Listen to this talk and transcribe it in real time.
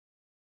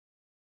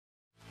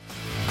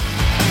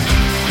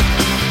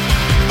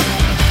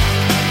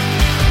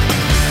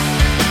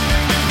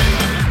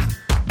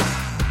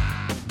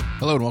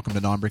Hello and welcome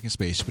to Non-Breaking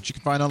Space, which you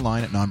can find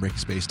online at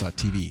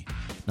nonbreakingspace.tv.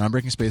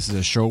 Non-Breaking Space is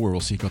a show where we'll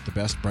seek out the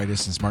best,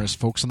 brightest, and smartest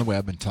folks on the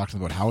web and talk to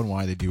them about how and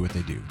why they do what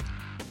they do.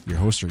 Your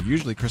hosts are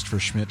usually Christopher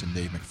Schmidt and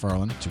Dave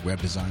McFarland, two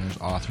web designers,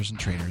 authors, and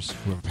trainers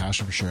who have a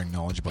passion for sharing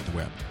knowledge about the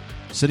web.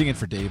 Sitting in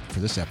for Dave for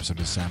this episode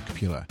is Sam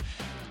Capilla.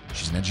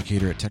 She's an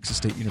educator at Texas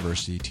State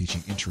University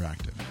teaching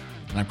interactive.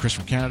 And I'm Chris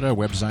from Canada, a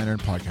web designer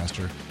and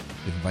podcaster.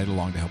 They've invited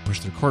along to help push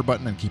the record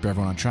button and keep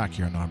everyone on track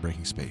here on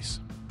Non-Breaking Space.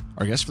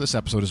 Our guest for this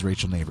episode is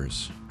Rachel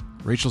Neighbors.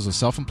 Rachel is a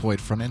self-employed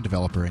front-end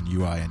developer and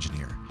UI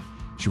engineer.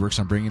 She works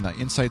on bringing the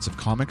insights of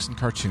comics and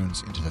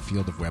cartoons into the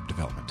field of web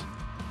development.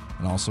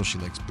 And also, she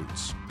likes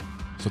boots.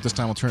 So at this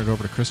time, we'll turn it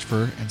over to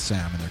Christopher and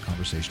Sam in their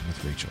conversation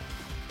with Rachel.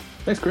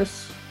 Thanks,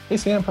 Chris. Hey,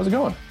 Sam. How's it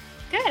going?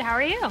 Good. How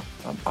are you?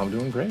 I'm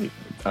doing great.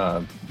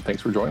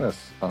 Thanks for joining us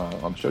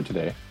on the show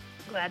today.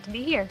 Glad to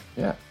be here.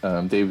 Yeah.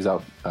 Dave's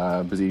out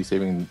busy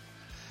saving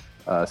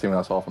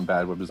us all from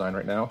bad web design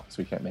right now, so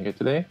we can't make it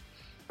today.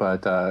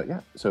 But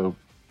so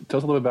tell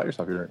us a little bit about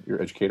yourself. You're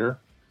an educator.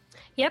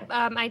 Yep.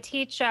 I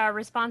teach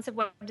responsive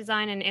web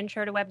design and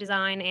intro to web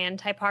design and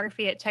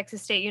typography at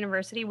Texas State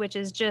University, which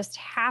is just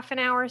half an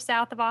hour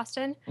south of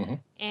Austin. Mm-hmm.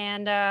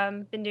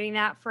 And been doing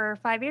that for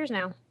 5 years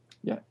now.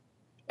 Yeah.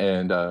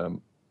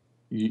 And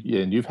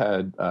you've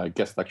had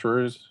guest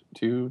lecturers,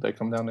 too, that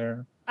come down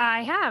there?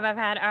 I have. I've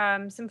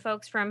had some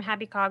folks from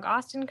Happy Cog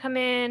Austin come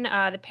in,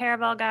 the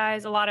Paravel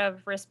guys, a lot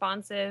of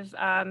responsive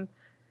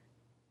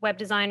web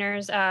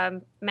designers.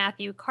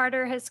 Matthew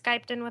Carter has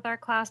Skyped in with our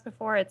class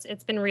before.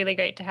 It's been really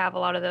great to have a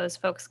lot of those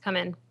folks come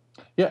in.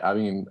 Yeah, I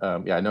mean,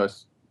 I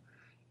noticed,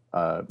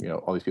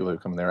 all these people who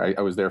come in there.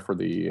 I was there for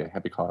the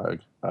Happy Cog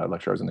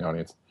lecture. I was in the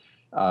audience.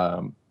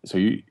 So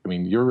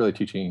you're really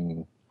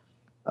teaching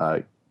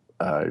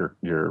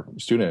your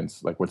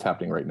students like what's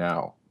happening right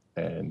now.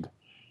 And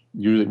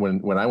usually,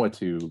 when I went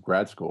to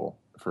grad school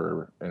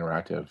for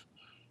interactive,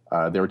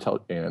 they were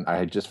and I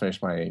had just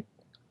finished my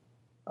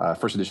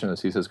first edition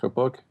of the CSS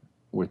Cookbook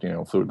with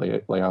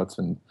fluid layouts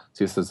and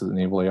CSS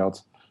enable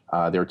layouts.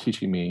 They were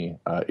teaching me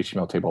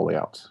HTML table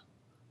layouts.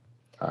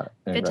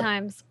 Good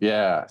times.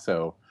 Yeah,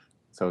 so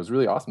it was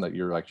really awesome that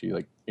you're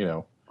actually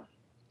So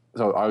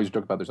I always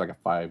joke about there's like a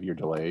 5-year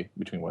delay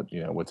between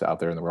what's out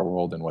there in the real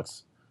world and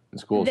what's in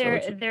school.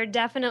 There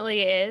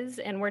definitely is,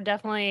 and we're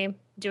definitely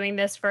doing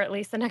this for at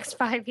least the next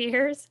 5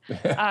 years.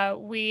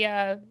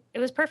 It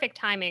was perfect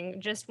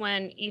timing. Just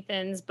when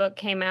Ethan's book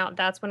came out,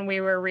 that's when we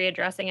were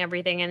readdressing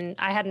everything, and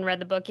I hadn't read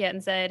the book yet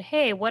and said,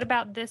 hey, what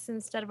about this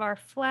instead of our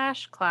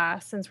Flash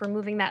class, since we're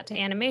moving that to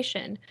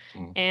animation?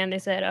 And they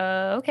said,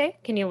 okay,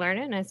 can you learn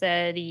it? And I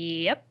said,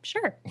 yep,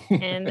 sure.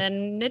 And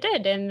then it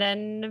did, and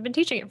then I've been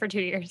teaching it for 2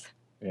 years.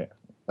 Yeah,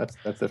 that's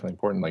definitely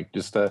important. Like,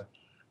 just to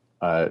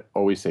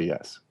always say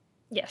yes.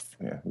 Yes,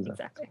 yeah,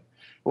 exactly.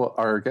 Well,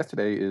 our guest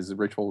today is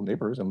Rachel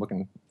Neighbors. I'm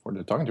looking forward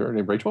to talking to her.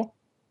 Hey, Rachel.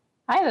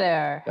 Hi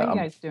there. How are you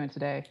guys doing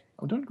today?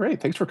 I'm doing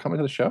great. Thanks for coming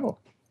to the show.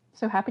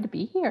 So happy to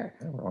be here.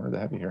 Yeah, we're honored to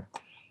have you here.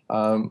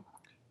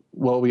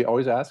 Well, we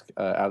always ask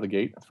out of the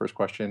gate, the first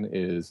question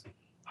is,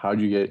 how did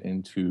you get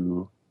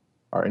into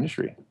our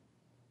industry?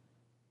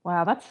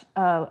 Wow, that's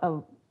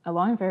a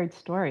long and varied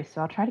story, so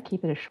I'll try to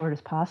keep it as short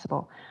as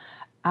possible.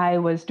 I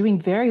was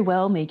doing very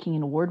well making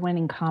an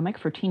award-winning comic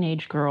for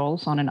teenage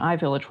girls on an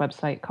iVillage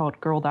website called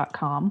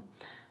girl.com.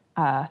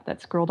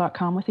 That's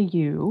girl.com with a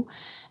U.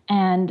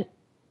 And,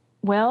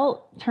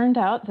 well, turned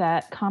out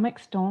that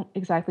comics don't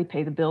exactly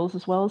pay the bills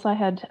as well as I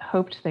had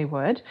hoped they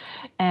would.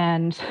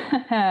 And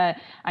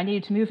I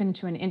needed to move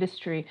into an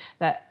industry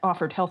that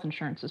offered health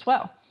insurance as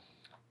well.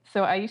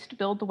 So I used to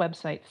build the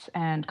websites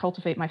and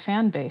cultivate my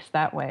fan base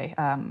that way,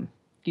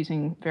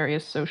 using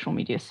various social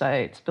media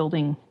sites,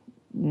 building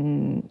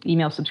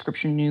email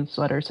subscription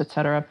newsletters,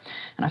 etc.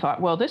 And I thought,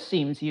 well, this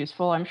seems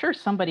useful. I'm sure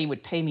somebody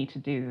would pay me to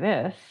do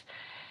this.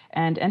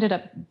 And ended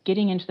up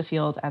getting into the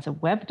field as a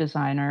web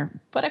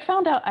designer. But I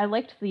found out I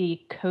liked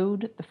the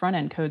code, the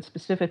front-end code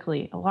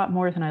specifically, a lot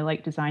more than I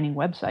liked designing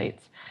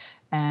websites.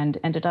 And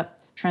ended up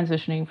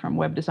transitioning from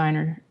web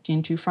designer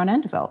into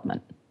front-end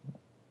development.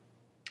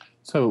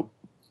 So,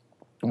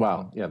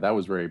 wow, yeah, that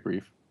was very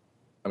brief.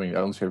 I mean,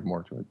 I don't say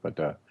more to it,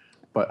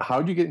 but how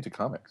did you get into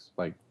comics?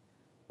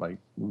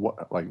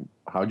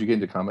 How'd you get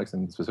into comics,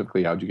 and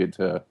specifically, how'd you get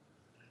to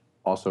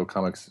also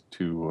comics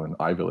to an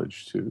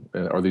iVillage?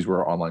 Or these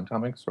were online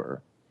comics,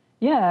 or?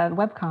 Yeah,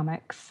 web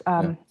comics.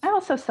 I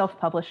also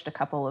self-published a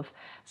couple of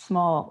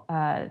small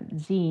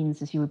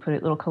zines, as you would put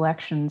it, little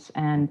collections,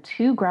 and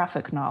 2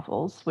 graphic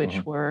novels,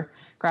 which were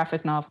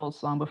graphic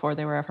novels long before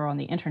they were ever on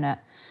the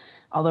internet.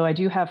 Although I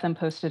do have them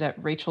posted at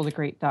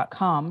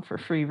rachelthegreat.com for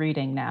free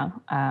reading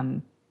now.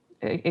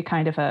 It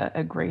kind of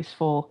a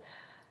graceful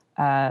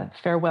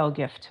farewell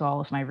gift to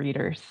all of my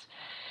readers.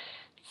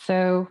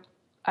 So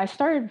I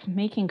started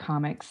making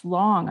comics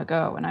long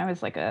ago. When I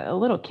was like a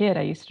little kid,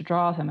 I used to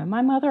draw them, and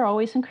my mother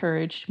always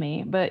encouraged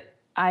me. But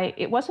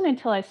it wasn't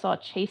until I saw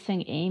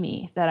Chasing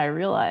Amy that I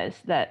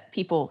realized that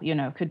people,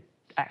 could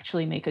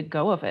actually make a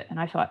go of it. And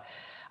I thought,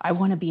 I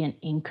want to be an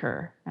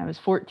inker. I was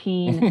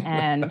 14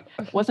 and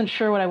wasn't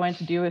sure what I wanted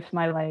to do with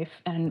my life.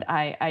 And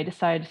I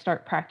decided to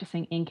start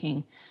practicing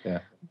inking. Yeah.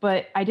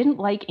 But I didn't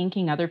like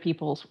inking other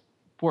people's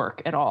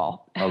work at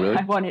all. Oh, really?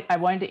 I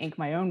wanted to ink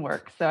my own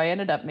work. So I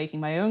ended up making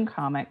my own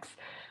comics,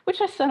 which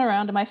I sent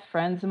around to my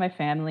friends and my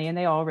family, and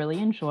they all really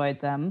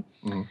enjoyed them.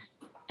 Mm-hmm.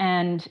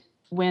 And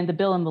when the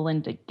Bill and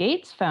Melinda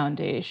Gates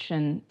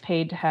Foundation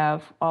paid to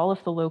have all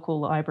of the local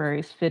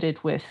libraries fitted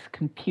with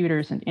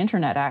computers and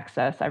internet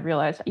access, I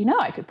realized,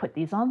 I could put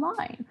these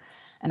online.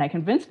 And I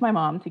convinced my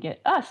mom to get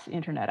us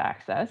internet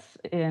access.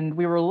 And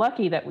we were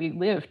lucky that we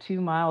lived 2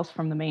 miles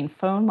from the main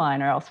phone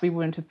line, or else we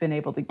wouldn't have been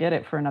able to get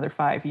it for another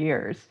 5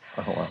 years.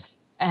 Oh, wow.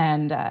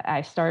 And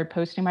I started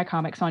posting my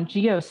comics on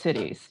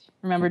GeoCities.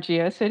 Remember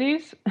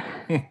GeoCities?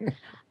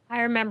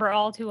 I remember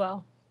all too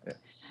well.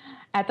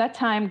 At that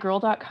time,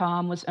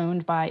 Girl.com was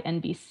owned by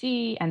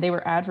NBC, and they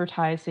were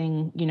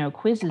advertising,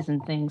 quizzes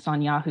and things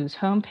on Yahoo's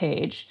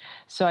homepage.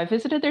 So I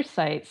visited their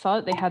site, saw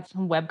that they had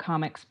some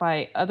webcomics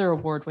by other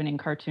award-winning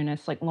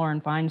cartoonists like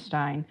Lauren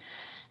Feinstein,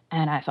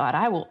 and I thought,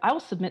 I will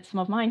submit some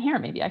of mine here.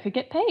 Maybe I could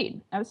get paid.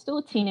 I was still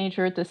a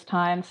teenager at this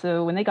time,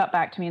 so when they got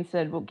back to me and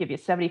said, we'll give you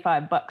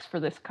 $75 for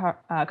this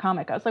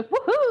comic, I was like,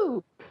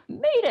 woohoo,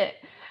 made it!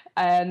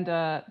 And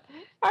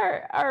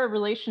our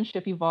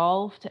relationship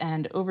evolved,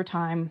 and over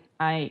time,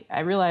 I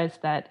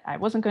realized that I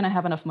wasn't going to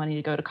have enough money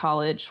to go to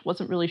college,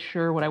 wasn't really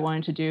sure what I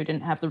wanted to do,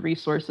 didn't have the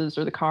resources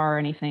or the car or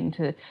anything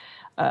to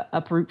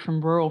uproot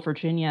from rural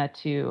Virginia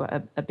to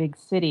a big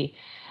city.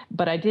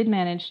 But I did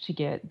manage to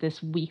get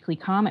this weekly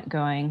comic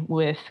going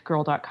with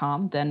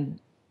Girl.com, then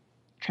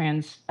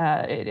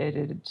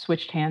it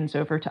switched hands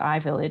over to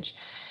iVillage.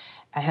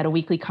 I had a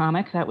weekly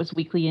comic. That was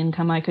weekly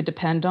income I could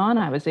depend on.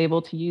 I was able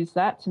to use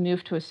that to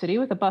move to a city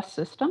with a bus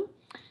system.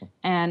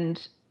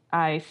 And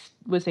I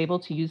was able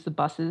to use the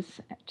buses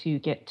to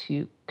get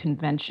to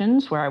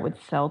conventions where I would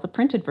sell the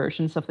printed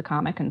versions of the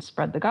comic and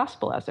spread the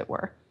gospel, as it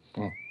were.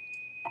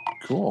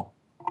 Cool.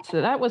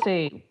 So that was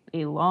a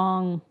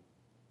long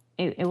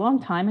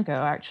time ago,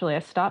 actually. I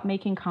stopped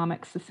making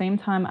comics the same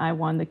time I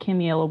won the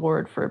Kim Yale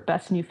Award for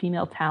Best New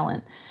Female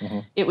Talent. Mm-hmm.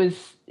 It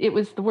was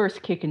the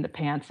worst kick in the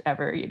pants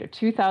ever.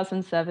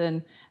 2007,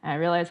 and I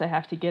realized I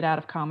have to get out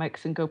of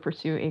comics and go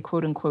pursue a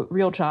quote-unquote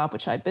real job,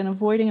 which I'd been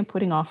avoiding and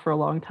putting off for a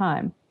long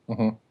time.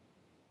 Mm-hmm.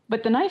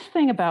 But the nice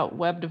thing about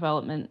web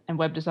development and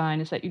web design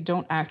is that you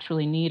don't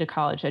actually need a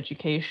college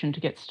education to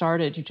get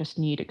started. You just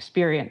need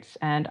experience.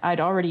 And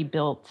I'd already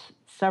built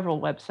several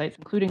websites,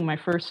 including my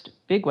first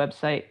big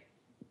website,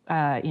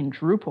 in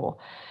Drupal.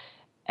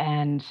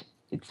 And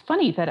it's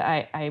funny that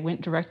I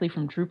went directly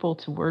from Drupal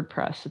to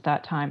WordPress at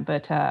that time,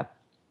 but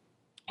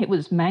it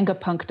was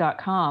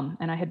mangapunk.com,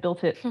 and I had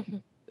built it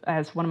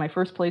as one of my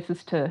first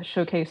places to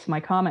showcase my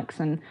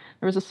comics. And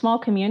there was a small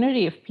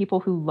community of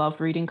people who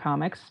loved reading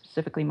comics,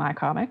 specifically my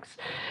comics,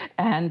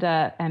 and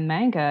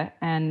manga,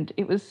 and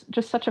it was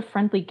just such a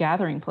friendly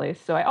gathering place.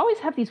 So I always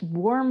have these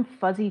warm,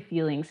 fuzzy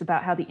feelings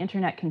about how the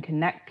internet can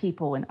connect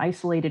people in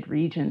isolated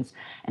regions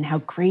and how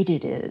great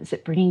it is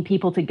at bringing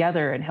people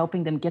together and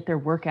helping them get their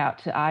work out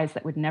to eyes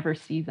that would never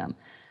see them.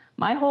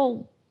 My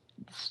whole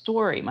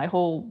story, my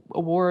whole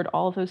award,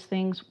 all of those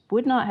things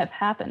would not have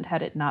happened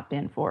had it not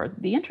been for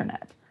the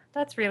internet.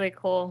 That's really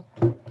cool.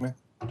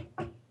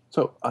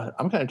 So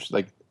I'm kind of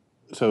interested,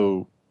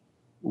 so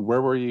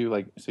where were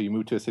you, so you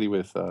moved to a city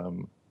with,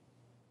 I'm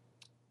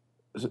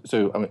just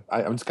kind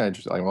of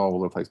interested, I'm all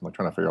over the place. I'm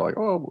trying to figure out,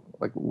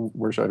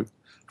 where should I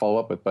follow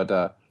up with? But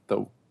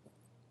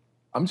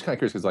I'm just kind of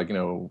curious because,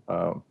 I'm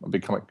a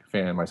big comic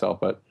fan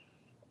myself, but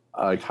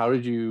how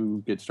did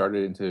you get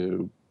started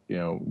into,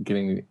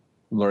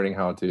 learning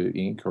how to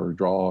ink or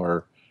draw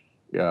or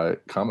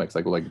comics?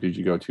 Did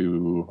you go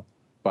to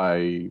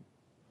buy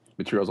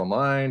materials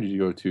online? Did you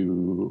go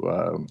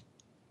to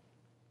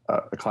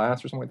a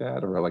class or something like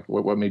that? Or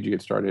what made you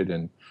get started?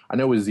 And I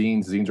know with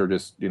zines are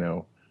just,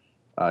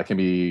 can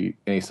be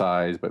any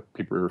size, but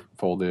paper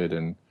folded,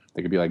 and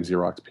they could be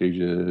Xerox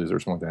pages or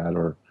something like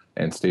that,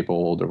 and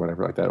stapled or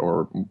whatever like that,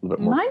 or a little bit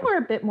more. Mine were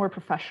a bit more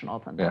professional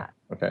than that.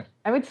 Okay.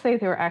 I would say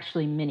they were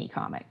actually mini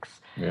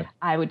comics. Yeah.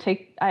 I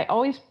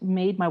always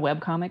made my web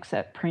comics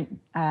at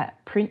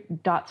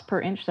print dots per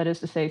inch, that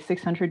is to say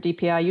 600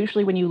 DPI.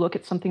 Usually when you look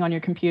at something on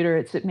your computer,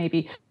 it's at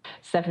maybe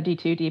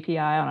 72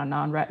 DPI on a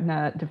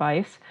non-retina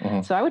device.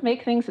 Mm-hmm. So I would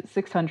make things at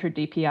 600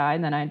 DPI,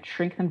 and then I'd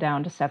shrink them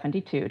down to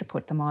 72 to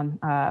put them on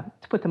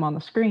the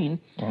screen.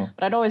 Mm-hmm.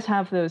 But I'd always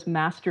have those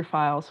master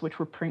files, which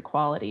were print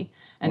quality.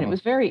 And it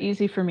was very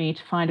easy for me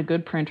to find a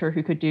good printer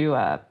who could do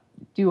a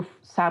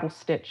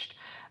saddle-stitched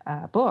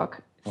book,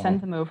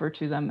 send them over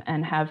to them,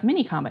 and have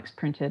mini comics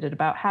printed at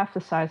about half the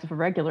size of a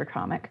regular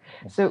comic.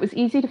 So it was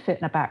easy to fit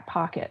in a back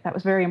pocket. That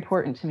was very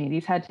important to me.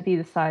 These had to be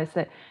the size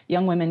that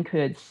young women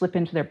could slip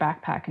into their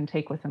backpack and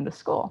take with them to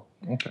school.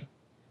 Okay.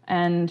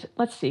 And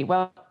let's see.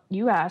 Well,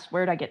 you asked,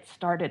 where did I get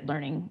started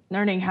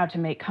learning how to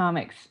make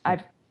comics?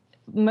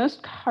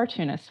 Most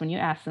cartoonists, when you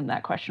ask them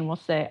that question, will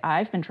say,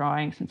 I've been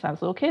drawing since I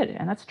was a little kid,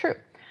 and that's true.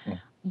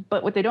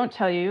 But what they don't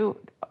tell you,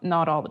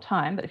 not all the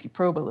time, but if you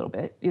probe a little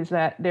bit, is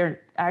that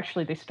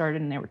they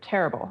started and they were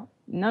terrible.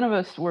 None of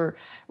us were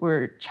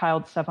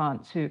child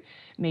savants who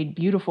made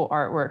beautiful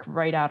artwork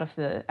right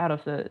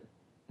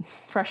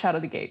fresh out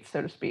of the gates,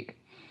 so to speak.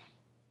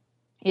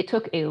 It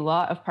took a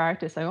lot of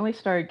practice. I only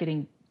started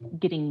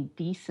getting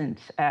decent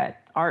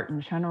at art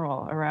in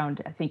general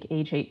around, I think,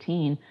 age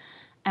 18.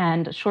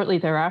 And shortly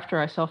thereafter,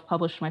 I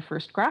self-published my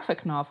first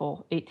graphic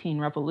novel, 18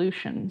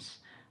 Revolutions.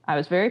 I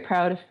was very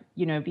proud of,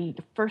 being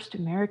the first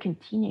American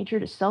teenager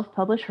to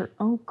self-publish her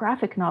own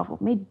graphic novel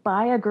made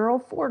by a girl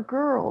for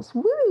girls.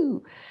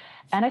 Woo!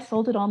 And I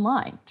sold it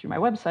online through my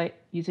website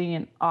using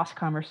an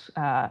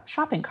OsCommerce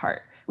shopping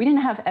cart. We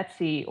didn't have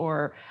Etsy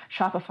or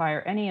Shopify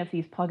or any of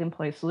these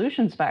plug-and-play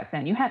solutions back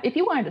then. If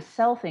you wanted to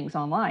sell things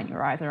online, you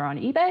were either on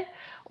eBay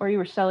or you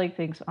were selling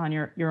things on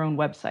your own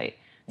website.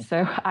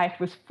 So I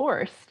was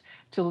forced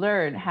to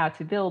learn how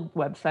to build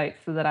websites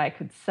so that I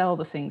could sell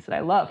the things that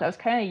I loved. I was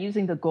kind of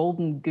using the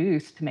golden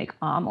goose to make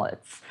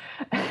omelets.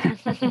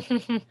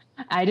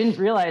 I didn't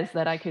realize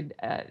that I could,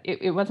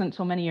 it wasn't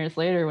until many years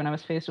later when I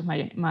was faced with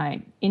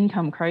my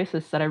income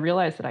crisis that I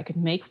realized that I could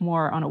make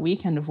more on a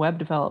weekend of web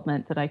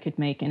development that I could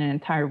make in an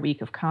entire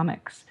week of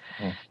comics.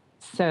 Oh.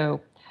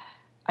 So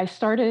I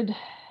started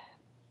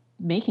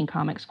making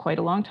comics quite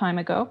a long time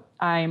ago.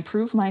 I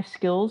improved my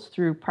skills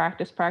through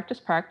practice,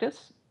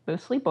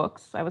 mostly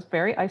books. I was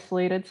very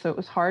isolated, so it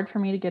was hard for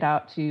me to get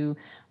out to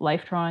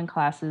life drawing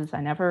classes.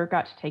 I never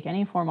got to take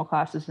any formal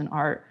classes in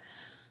art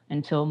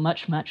until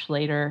much, much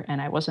later,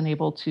 and I wasn't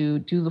able to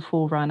do the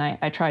full run.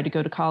 I tried to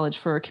go to college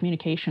for a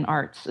communication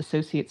arts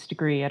associate's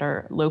degree at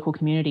our local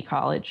community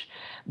college,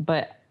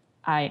 but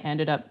I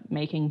ended up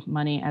making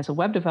money as a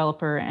web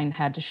developer and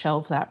had to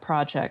shelve that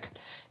project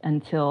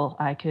until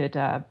I could,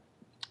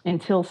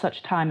 until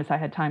such time as I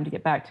had time to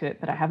get back to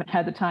it, but I haven't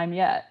had the time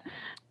yet.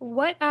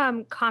 What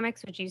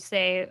comics would you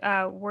say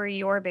were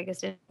your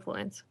biggest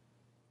influence?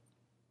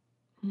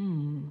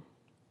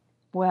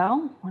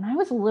 Well, when I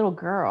was a little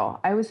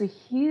girl, I was a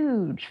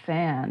huge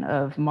fan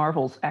of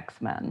Marvel's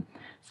X-Men,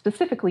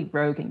 specifically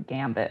Rogue and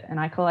Gambit, and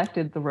I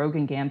collected the Rogue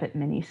and Gambit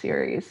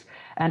miniseries.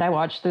 And I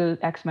watched the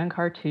X-Men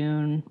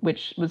cartoon,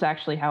 which was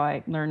actually how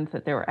I learned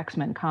that there were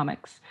X-Men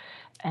comics.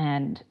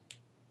 And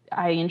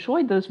I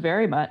enjoyed those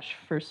very much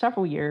for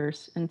several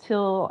years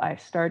until I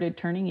started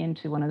turning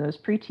into one of those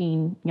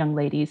preteen young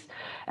ladies,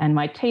 and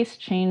my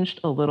taste changed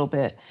a little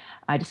bit.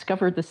 I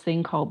discovered this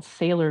thing called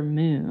Sailor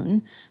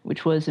Moon,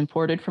 which was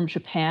imported from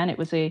Japan. It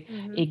was a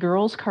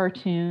girls'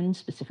 cartoon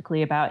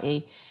specifically about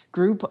a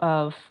group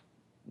of,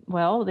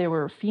 they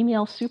were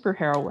female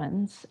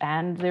superheroines,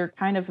 and they're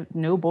kind of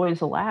no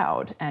boys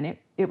allowed. And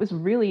it was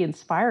really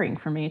inspiring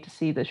for me to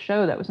see this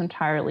show that was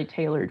entirely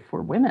tailored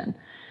for women.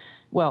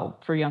 Well,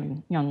 for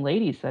young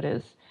ladies, that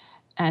is.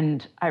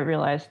 And I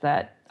realized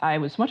that I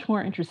was much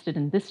more interested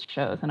in this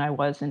show than I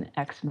was in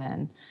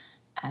X-Men.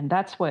 And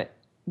that's what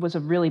was a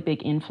really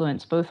big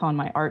influence, both on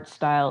my art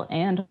style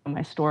and on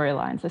my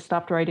storylines. I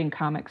stopped writing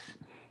comics,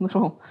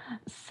 little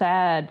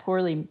sad,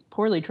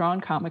 poorly drawn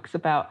comics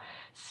about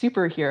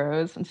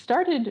superheroes, and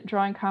started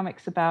drawing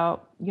comics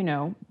about,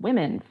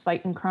 women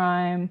fighting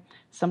crime,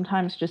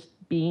 sometimes just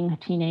being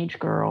teenage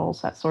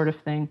girls, that sort of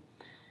thing.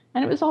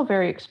 And it was all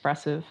very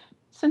expressive.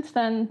 Since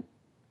then,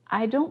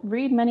 I don't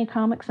read many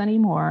comics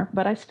anymore,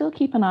 but I still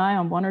keep an eye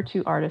on one or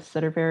two artists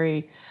that are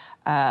very,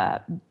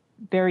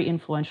 very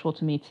influential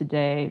to me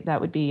today. That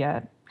would be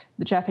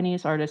the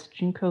Japanese artist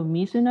Junko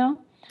Mizuno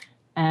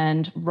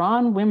and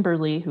Ron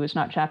Wimberly, who is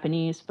not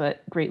Japanese,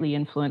 but greatly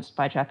influenced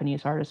by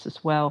Japanese artists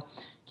as well.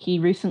 He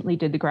recently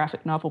did the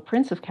graphic novel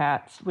Prince of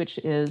Cats, which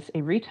is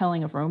a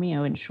retelling of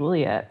Romeo and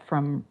Juliet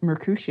from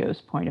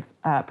Mercutio's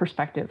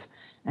perspective.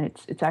 And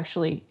it's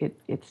actually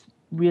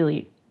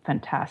really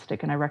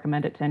fantastic, and I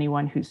recommend it to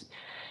anyone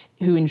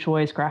who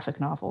enjoys graphic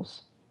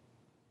novels.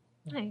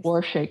 Nice.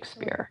 Or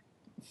Shakespeare.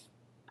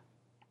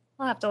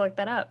 I'll have to look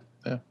that up.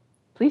 Yeah.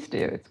 Please do.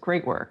 It's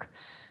great work.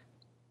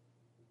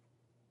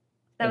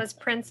 That was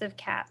Prince of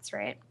Cats,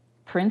 right?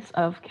 Prince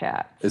of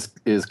Cats.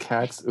 Is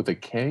Cats with a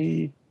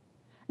K?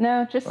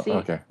 No, just C.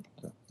 Okay.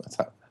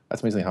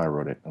 That's amazing how I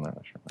wrote it. I'm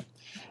not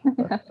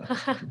sure.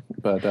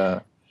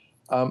 But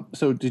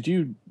so did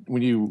you,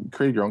 when you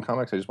created your own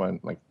comics, I just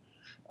want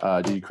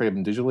did you create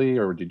them digitally,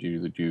 or did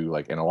you do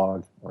like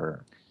analog,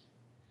 or?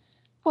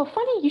 Well,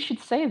 funny you should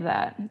say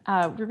that.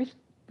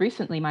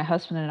 Recently, my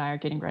husband and I are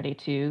getting ready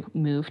to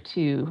move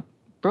to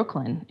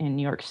Brooklyn in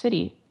New York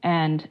City,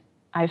 and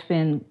I've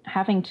been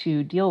having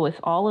to deal with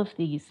all of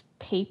these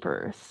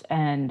papers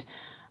and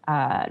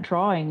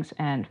drawings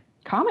and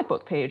comic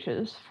book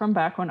pages from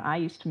back when I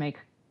used to make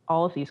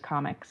all of these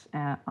comics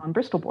on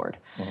Bristol board.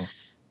 Mm-hmm.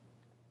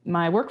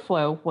 My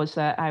workflow was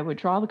that I would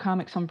draw the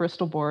comics on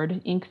Bristol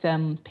board, ink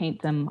them,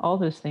 paint them, all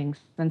those things,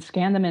 then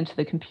scan them into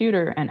the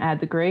computer and add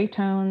the gray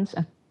tones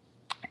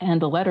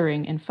and the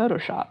lettering in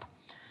Photoshop.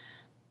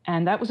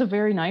 And that was a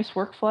very nice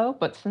workflow,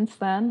 but since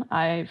then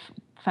I've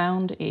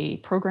found a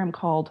program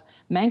called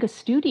Manga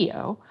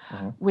Studio,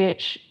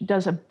 which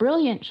does a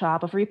brilliant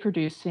job of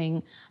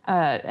reproducing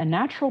a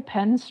natural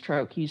pen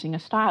stroke using a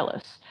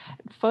stylus.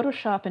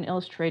 Photoshop and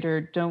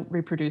Illustrator don't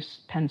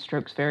reproduce pen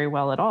strokes very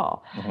well at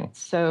all.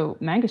 So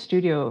Manga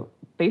Studio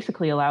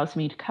basically allows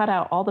me to cut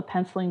out all the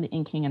penciling, the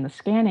inking, and the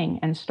scanning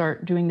and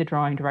start doing the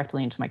drawing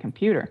directly into my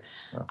computer.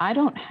 I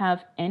don't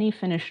have any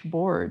finished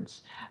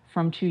boards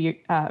from 2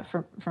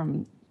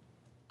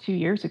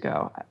 years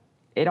ago.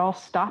 It all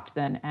stopped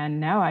then, and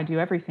now I do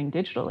everything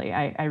digitally.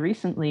 I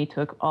recently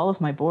took all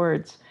of my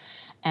boards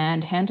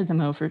and handed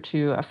them over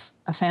to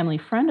a family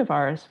friend of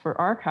ours for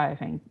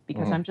archiving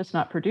because I'm just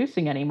not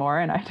producing anymore,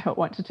 and I don't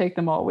want to take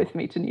them all with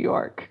me to New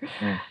York.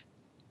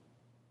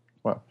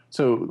 Wow.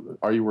 So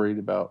are you worried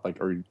about, like,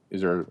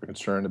 is there a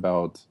concern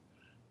about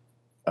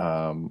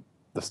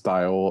the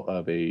style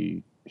of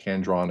a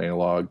hand-drawn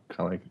analog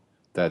comic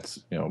that's,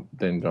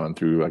 then gone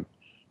through like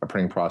a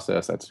printing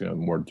process that's,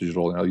 more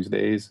digital now these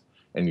days,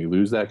 and you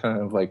lose that kind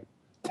of like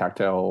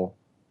tactile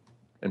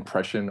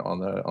impression on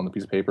the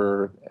piece of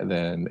paper, and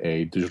then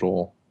a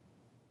digital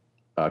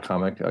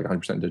comic, like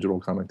 100% digital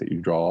comic that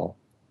you draw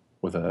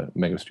with a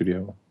Manga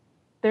Studio?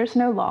 There's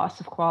no loss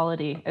of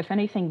quality. If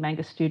anything,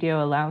 Manga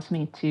Studio allows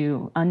me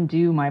to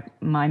undo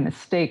my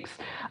mistakes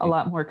a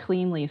lot more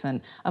cleanly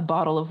than a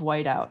bottle of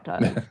whiteout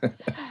does.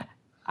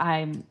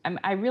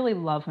 I really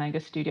love Manga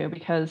Studio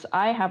because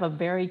I have a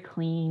very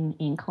clean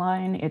ink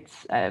line.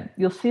 It's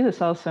you'll see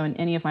this also in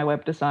any of my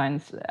web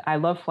designs. I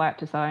love flat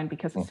design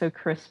because it's so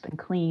crisp and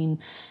clean,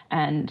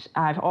 and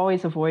I've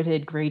always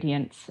avoided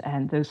gradients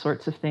and those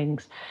sorts of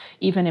things.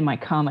 Even in my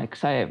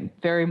comics, I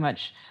very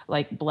much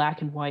like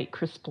black and white,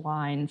 crisp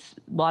lines.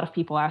 A lot of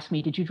people ask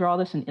me, "Did you draw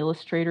this in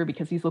Illustrator?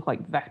 Because these look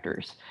like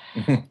vectors."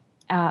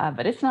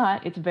 But it's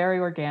not. It's very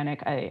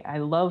organic. I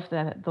love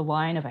the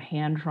line of a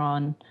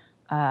hand-drawn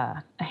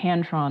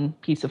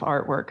piece of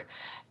artwork.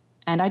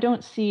 And I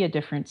don't see a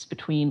difference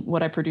between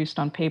what I produced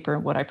on paper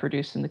and what I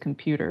produced in the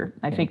computer.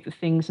 I think the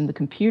things in the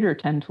computer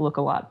tend to look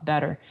a lot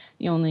better.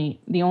 The only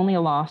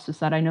loss is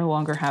that I no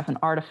longer have an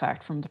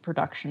artifact from the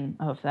production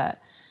of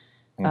that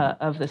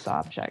of this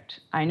object.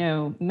 I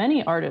know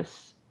many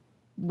artists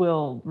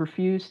will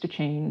refuse to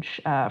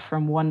change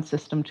from one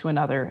system to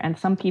another, and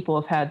some people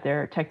have had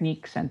their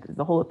techniques and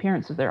the whole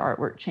appearance of their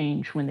artwork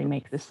change when they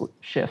make this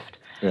shift.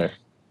 Yeah.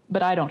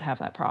 But I don't have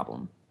that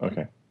problem.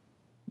 Okay.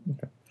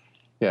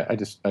 Yeah, I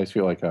just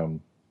feel like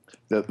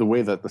the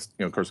way that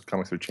of course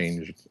comics have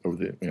changed over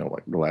the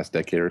like the last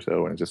decade or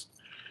so, and it's just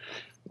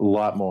a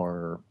lot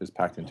more is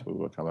packed into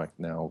a comic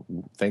now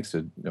thanks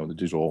to the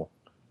digital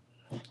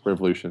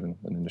revolution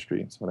in the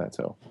industry and some of that.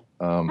 So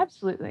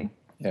Absolutely.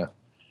 Yeah.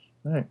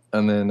 All right.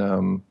 And then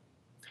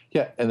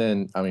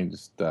I mean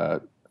just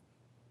to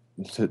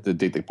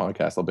date the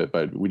podcast a little bit,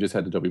 but we just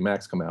had Adobe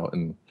Max come out,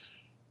 and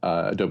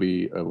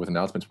Adobe with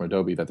announcements from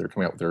Adobe that they're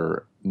coming out with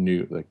their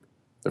new, like,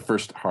 their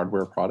first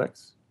hardware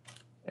products,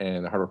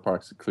 and the hardware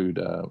products include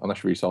I'm not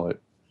sure if you saw it,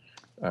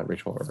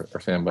 Rachel or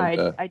Sam,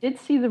 but I did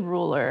see the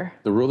ruler.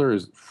 The ruler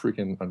is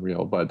freaking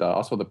unreal, but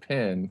also the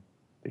pen.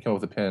 They came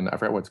up with a pen. I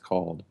forgot what the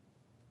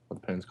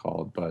pen's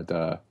called,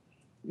 but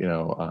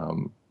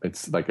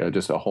it's like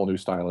just a whole new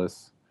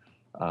stylus.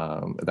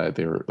 That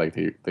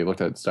they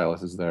looked at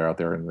styluses that are out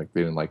there, and like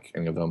they didn't like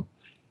any of them.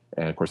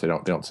 And of course, they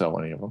don't sell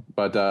any of them.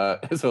 But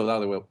so now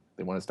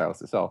they want a stylus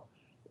to sell.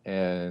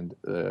 And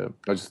I'm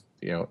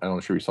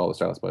not sure you saw the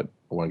stylus, but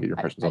I want to get your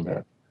impressions on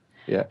that.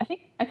 Yeah,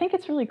 I think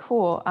it's really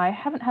cool. I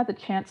haven't had the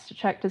chance to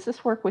check. Does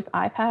this work with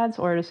iPads,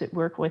 or does it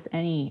work with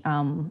any?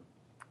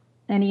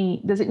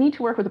 Does it need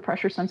to work with a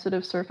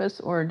pressure-sensitive surface,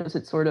 or does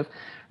it sort of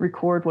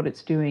record what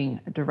it's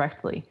doing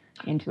directly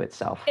into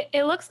itself?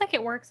 It looks like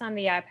it works on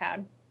the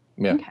iPad.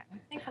 Yeah. Okay.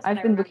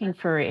 I've been looking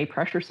for a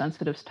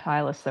pressure-sensitive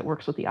stylus that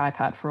works with the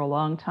iPad for a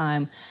long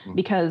time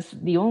because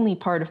the only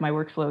part of my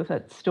workflow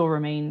that still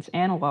remains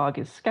analog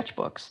is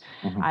sketchbooks.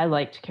 I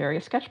like to carry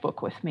a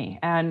sketchbook with me,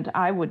 and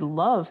I would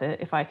love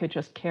it if I could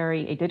just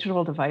carry a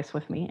digital device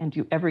with me and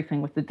do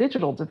everything with the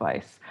digital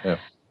device. Yeah.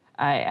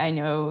 I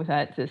know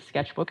that the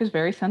sketchbook is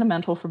very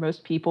sentimental for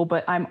most people,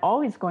 but I'm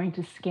always going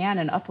to scan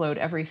and upload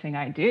everything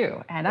I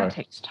do, and that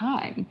takes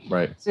time.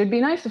 Right. So it'd be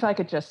nice if I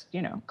could just,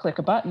 click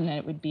a button and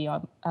it would be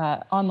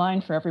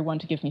online for everyone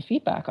to give me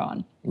feedback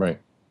on. Right.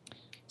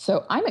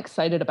 So I'm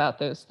excited about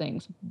those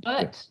things,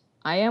 but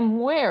I am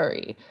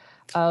wary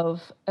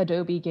of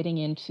Adobe getting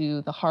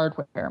into the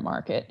hardware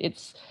market.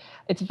 It's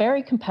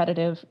very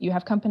competitive. You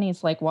have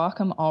companies like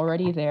Wacom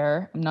already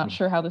there. I'm not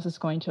sure how this is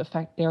going to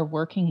affect their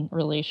working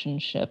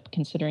relationship,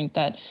 considering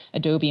that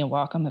Adobe and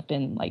Wacom have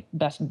been like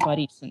best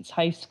buddies since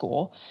high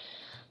school.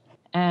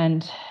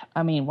 And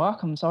I mean,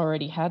 Wacom's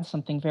already had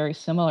something very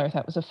similar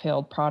that was a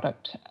failed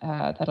product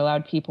that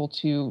allowed people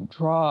to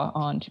draw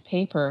onto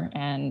paper,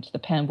 and the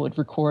pen would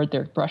record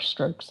their brush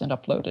strokes and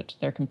upload it to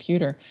their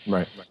computer.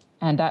 Right.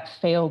 And that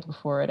failed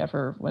before it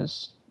ever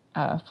was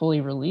fully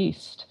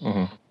released.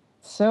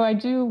 So I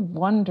do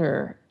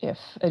wonder if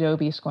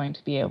Adobe is going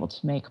to be able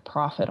to make a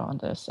profit on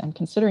this. And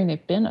considering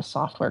they've been a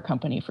software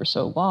company for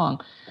so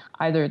long,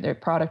 either their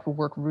product will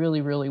work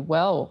really, really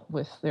well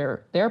with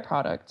their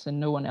products and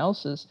no one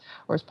else's,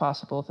 or it's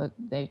possible that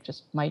they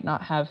just might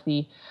not have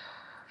the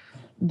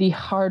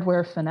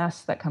hardware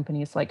finesse that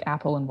companies like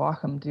Apple and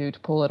Wacom do to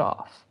pull it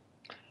off.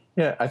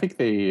 Yeah, I think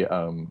they,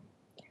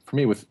 for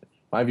me, with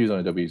my views on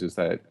Adobe is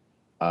that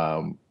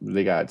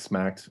they got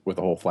smacked with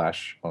the whole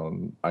Flash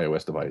on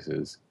iOS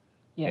devices.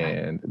 Yeah.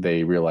 And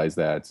they realized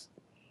that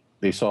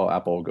they saw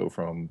Apple go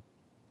from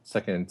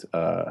second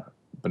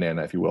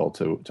banana, if you will,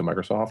 to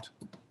Microsoft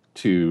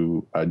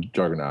to a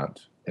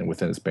juggernaut, and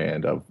within a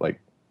span of I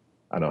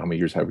don't know how many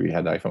years have we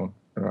had the iPhone,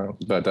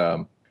 but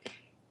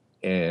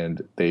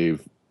and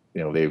they've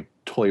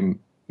totally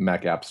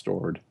Mac App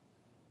Stored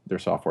their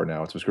software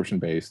now. It's subscription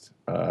based,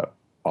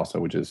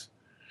 also, which is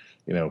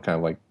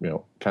kind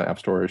of App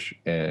Store-ish,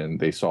 and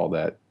they saw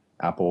that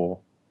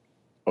Apple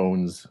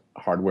owns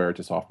hardware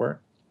to software.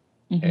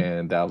 Mm-hmm.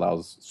 And that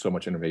allows so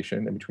much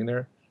innovation in between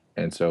there,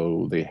 and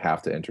so they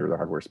have to enter the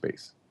hardware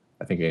space.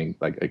 I think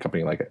a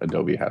company like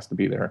Adobe has to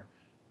be there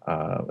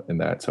in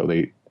that.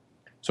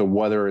 So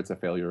whether it's a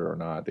failure or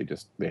not,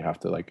 they have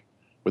to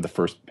with the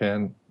first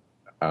pen.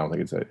 I don't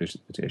think it's an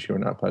issue or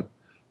not, but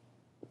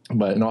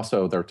and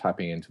also they're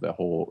tapping into the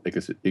whole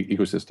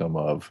ecosystem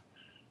of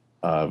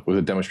with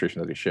the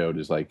demonstration that they showed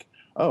is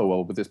oh,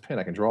 well, with this pen,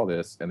 I can draw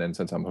this. And then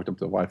since I'm hooked up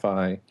to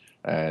Wi-Fi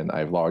and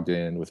I've logged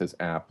in with this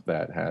app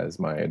that has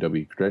my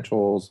Adobe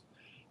credentials,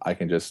 I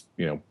can just,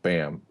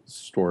 bam,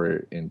 store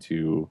it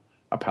into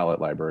a palette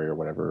library or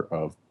whatever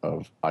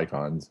of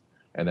icons.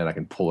 And then I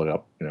can pull it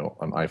up,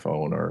 on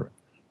iPhone or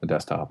the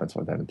desktop and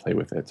stuff like that and play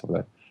with it.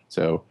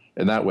 So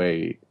in that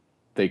way,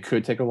 they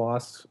could take a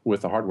loss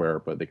with the hardware,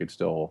 but they could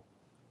still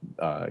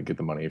get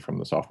the money from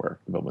the software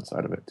development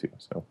side of it too.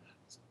 So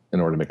in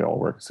order to make it all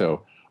work.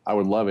 So I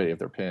would love it if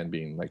their pen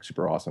being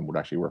super awesome would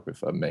actually work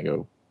with a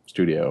Mango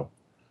Studio,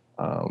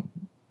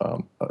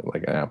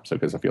 like an app. So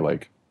because I feel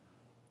like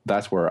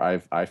that's where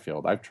I've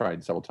failed. I've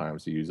tried several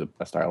times to use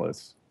a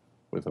stylus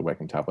with a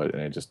Wacom tablet,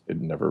 and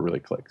it never really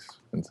clicks.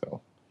 And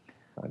so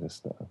I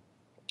just.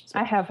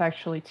 I have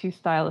actually two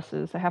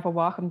styluses. I have a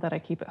Wacom that I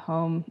keep at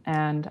home,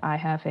 and I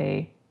have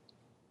a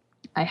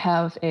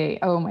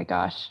oh my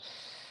gosh,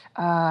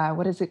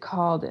 what is it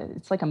called?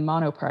 It's like a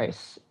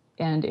Monoprice,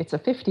 and it's a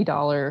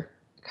 $50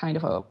 kind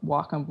of a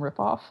Wacom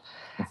ripoff.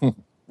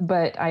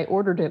 But I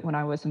ordered it when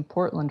I was in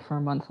Portland for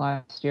a month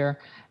last year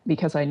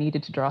because I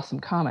needed to draw some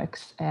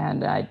comics,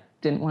 and I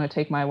didn't want to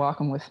take my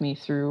Wacom with me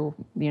through,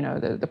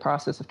 the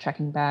process of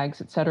checking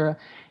bags, etc.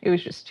 It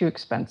was just too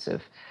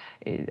expensive.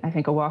 I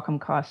think a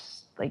Wacom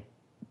costs I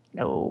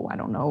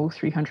don't know,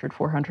 $300,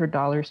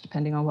 $400,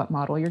 depending on what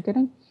model you're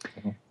getting.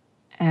 Mm-hmm.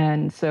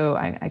 And so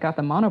I got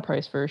the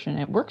Monoprice version.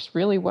 It works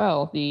really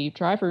well. The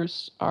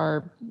drivers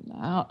are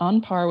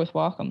on par with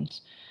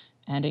Wacom's,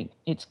 and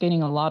it's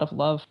getting a lot of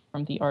love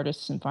from the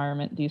artists'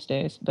 environment these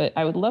days. But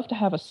I would love to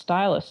have a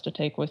stylus to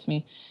take with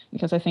me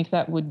because I think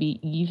that would be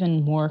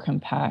even more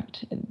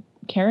compact.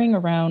 Carrying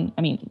around,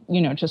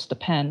 just a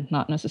pen,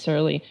 not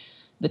necessarily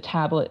the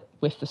tablet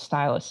with the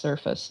stylus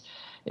surface.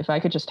 If I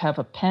could just have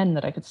a pen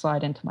that I could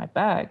slide into my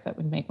bag, that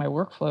would make my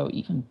workflow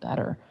even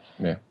better.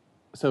 Yeah.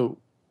 So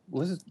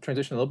let's just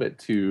transition a little bit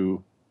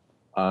to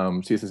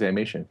CSS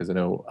animation, because I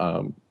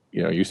know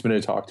you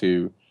submitted a talk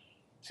to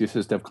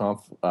CSS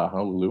DevConf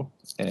Honolulu,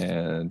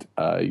 and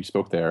you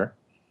spoke there,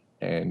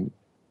 and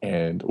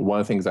one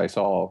of the things I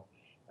saw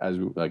as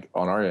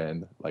on our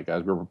end,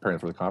 as we were preparing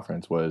for the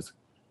conference, was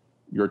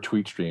your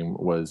tweet stream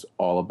was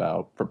all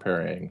about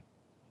preparing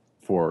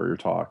for your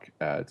talk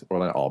or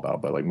not all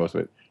about, but most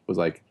of it was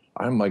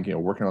I'm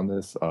working on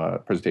this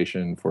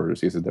presentation for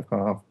CSS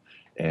DevConf,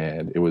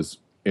 and it was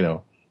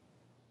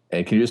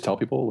and can you just tell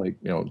people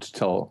just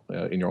tell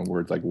in your own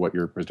words what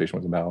your presentation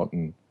was about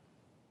and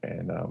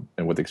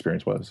what the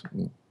experience was?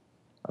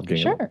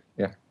 Sure.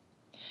 Yeah.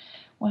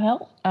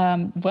 Well,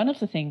 one of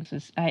the things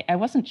is I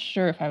wasn't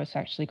sure if I was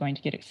actually going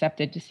to get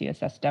accepted to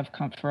CSS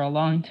DevConf for a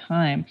long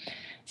time.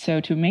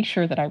 So to make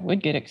sure that I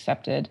would get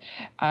accepted,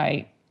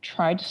 I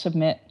tried to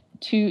submit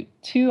two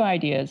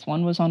ideas.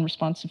 One was on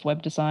responsive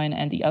web design,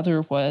 and the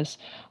other was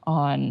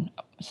on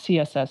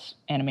CSS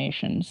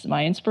animations.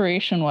 My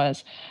inspiration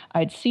was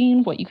I'd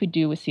seen what you could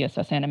do with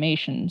CSS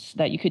animations,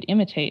 that you could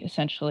imitate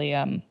essentially.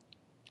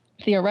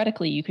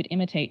 Theoretically, you could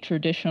imitate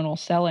traditional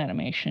cell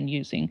animation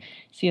using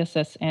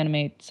CSS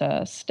Animate's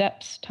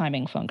steps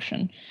timing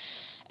function.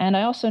 And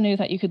I also knew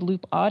that you could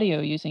loop audio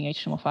using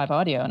HTML5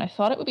 audio, and I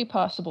thought it would be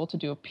possible to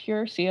do a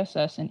pure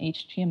CSS and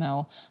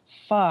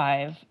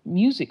HTML5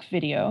 music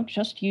video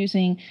just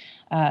using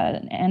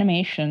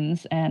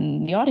animations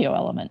and the audio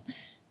element.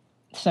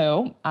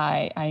 So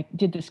I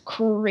did this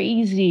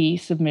crazy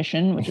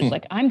submission, which is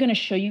I'm going to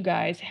show you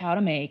guys how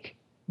to make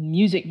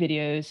music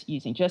videos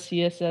using just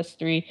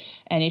CSS3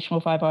 and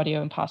HTML5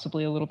 audio and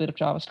possibly a little bit of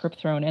JavaScript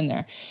thrown in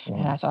there. Wow.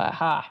 And I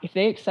thought, if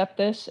they accept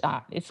this,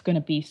 it's going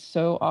to be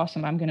so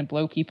awesome. I'm going to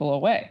blow people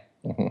away.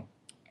 Mm-hmm.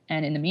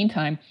 And in the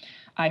meantime,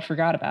 I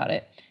forgot about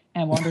it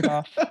and wandered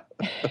off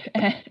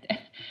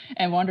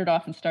and wandered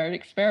off and started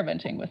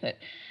experimenting with it.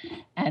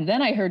 And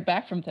then I heard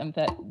back from them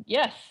that,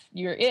 yes,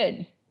 you're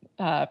in.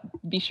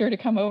 Be sure to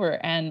come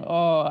over. And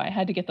I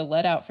had to get the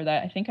let out for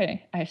that. I think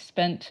I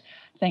spent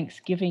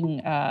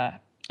Thanksgiving, I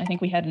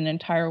think we had an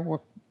entire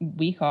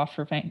week off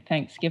for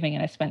Thanksgiving,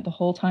 and I spent the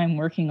whole time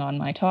working on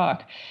my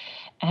talk.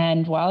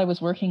 And while I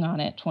was working on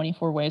it,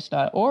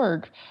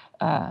 24ways.org,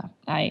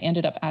 I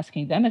ended up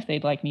asking them if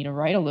they'd like me to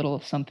write a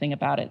little something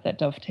about it that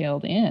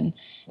dovetailed in,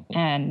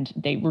 and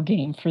they were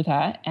game for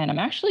that. And I'm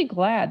actually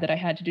glad that I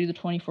had to do the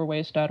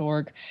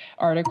 24ways.org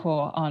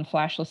article on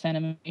flashless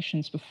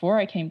animations before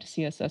I came to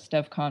CSS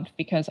DevConf,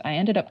 because I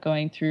ended up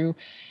going through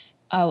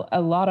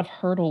a lot of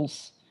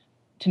hurdles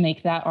to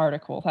make that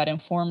article that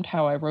informed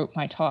how I wrote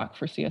my talk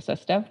for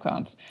CSS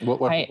DevConf.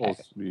 What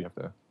hurdles do you have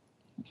to?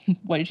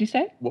 What did you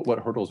say? What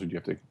hurdles did you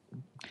have to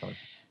cover?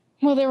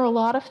 Well, there were a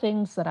lot of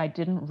things that I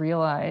didn't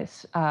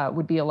realize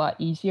would be a lot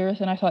easier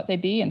than I thought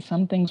they'd be, and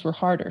some things were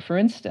harder. For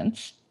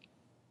instance,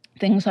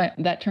 things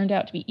that turned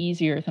out to be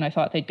easier than I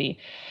thought they'd be.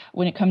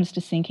 When it comes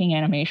to syncing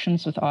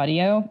animations with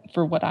audio,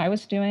 for what I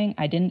was doing,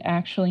 I didn't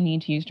actually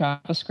need to use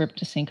JavaScript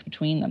to sync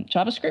between them.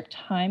 JavaScript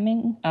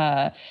timing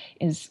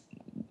is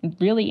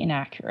really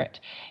inaccurate.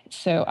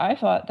 So I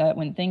thought that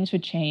when things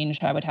would change,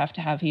 I would have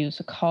to use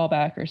a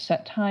callback or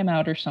set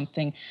timeout or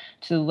something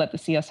to let the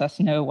CSS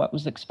know what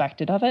was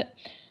expected of it.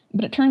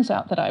 But it turns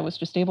out that I was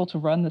just able to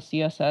run the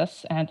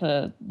CSS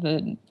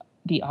and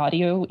the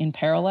audio in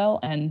parallel,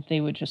 and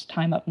they would just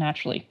time up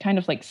naturally, kind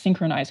of like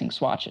synchronizing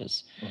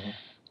swatches. Mm-hmm.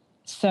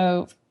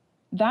 So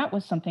that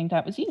was something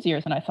that was easier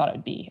than I thought it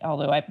would be,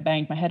 although I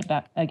banged my head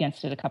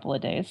against it a couple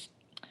of days.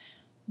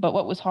 But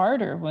what was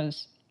harder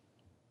was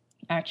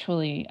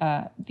actually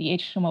the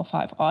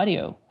HTML5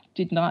 audio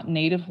did not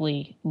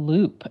natively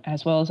loop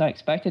as well as I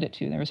expected it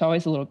to. There was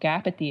always a little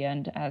gap at the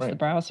end as the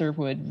browser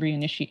would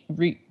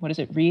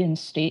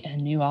reinstate a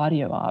new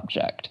audio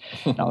object.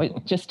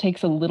 It just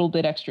takes a little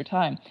bit extra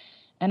time.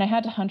 And I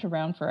had to hunt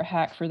around for a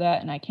hack for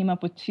that, and I came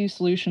up with two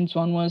solutions.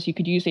 One was you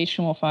could use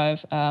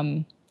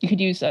HTML5.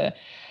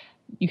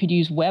 You could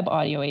use Web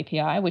Audio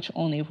API, which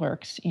only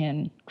works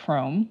in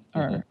Chrome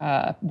or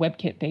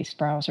WebKit-based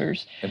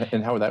browsers.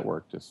 And how would that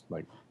work? Just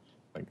like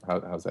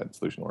how's that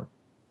solution work?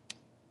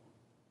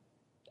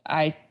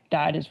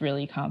 That is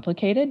really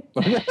complicated.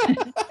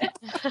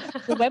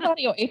 The Web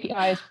Audio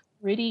API is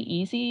pretty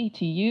easy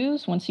to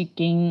use once you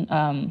gain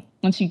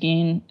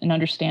an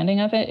understanding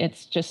of it.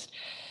 It's just,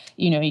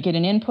 you get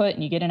an input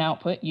and you get an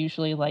output,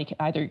 usually like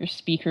either your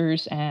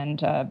speakers and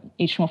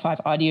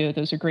HTML5 audio.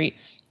 Those are great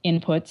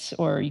inputs,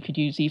 or you could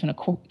use even a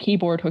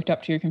keyboard hooked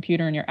up to your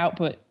computer, and your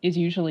output is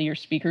usually your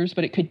speakers,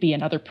 but it could be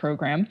another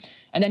program.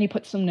 And then you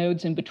put some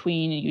nodes in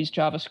between and use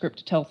JavaScript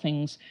to tell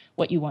things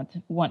what you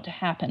want to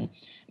happen.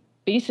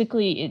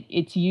 Basically,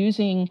 it's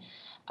using,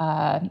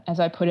 as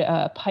I put it,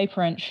 a pipe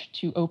wrench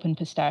to open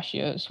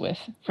pistachios with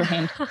for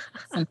hand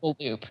simple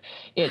loop.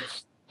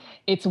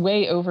 It's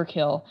way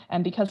overkill,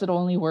 and because it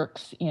only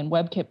works in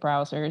WebKit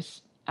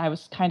browsers, I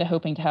was kind of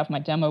hoping to have my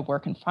demo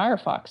work in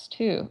Firefox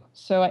too.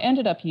 So I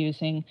ended up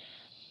using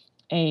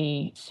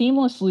a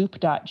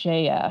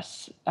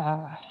seamlessloop.js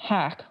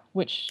hack,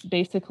 which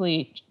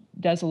basically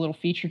does a little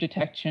feature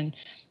detection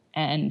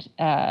and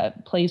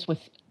plays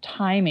with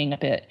timing a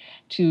bit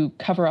to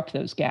cover up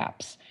those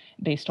gaps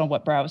based on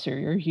what browser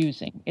you're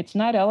using. It's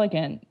not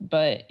elegant,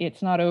 but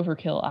it's not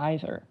overkill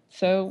either.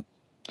 So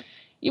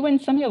you win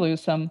some, you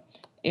lose some.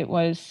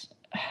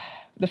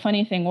 The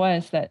funny thing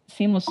was that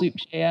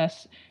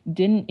seamlessloop.js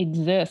didn't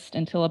exist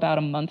until about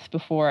a month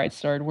before I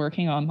started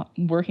working on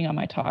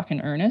my talk in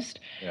earnest.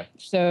 Yeah.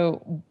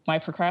 So my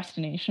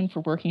procrastination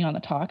for working on the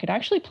talk, it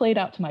actually played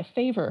out to my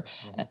favor,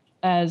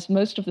 as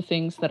most of the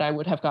things that I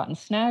would have gotten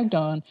snagged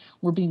on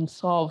were being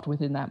solved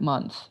within that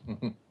month.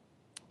 Mm-hmm.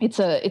 It's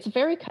a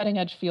very cutting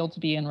edge field to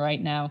be in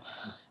right now.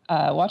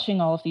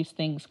 Watching all of these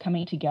things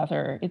coming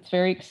together, it's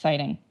very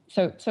exciting.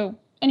 So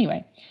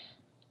anyway.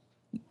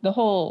 The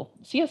whole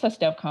CSS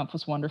DevConf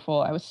was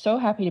wonderful. I was so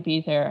happy to be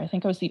there. I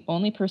think I was the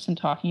only person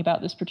talking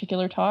about this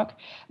particular talk,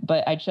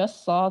 but I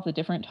just saw the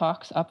different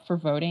talks up for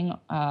voting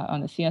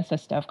on the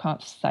CSS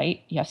DevConf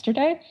site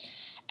yesterday.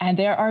 And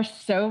there are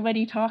so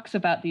many talks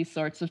about these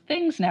sorts of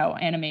things now,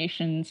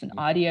 animations and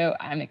audio.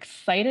 I'm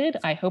excited.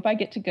 I hope I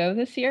get to go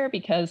this year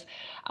because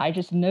I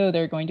just know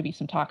there are going to be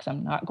some talks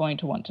I'm not going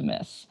to want to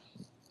miss.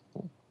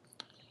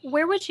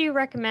 Where would you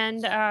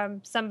recommend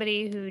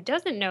somebody who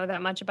doesn't know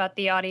that much about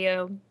the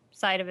audio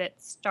side of it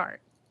start?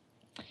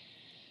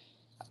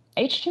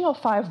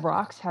 HTML5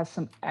 Rocks has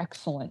some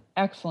excellent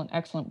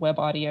web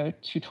audio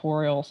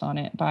tutorials on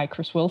it by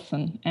Chris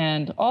Wilson.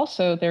 And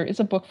also there is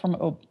a book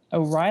from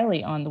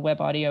O'Reilly on the Web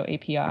Audio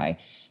API,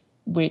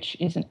 which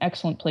is an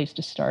excellent place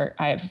to start.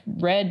 I've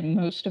read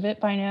most of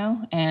it by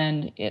now,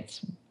 and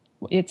it's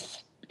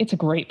a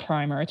great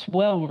primer. It's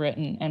well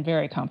written and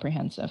very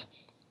comprehensive.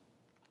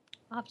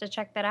 I'll have to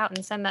check that out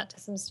and send that to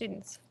some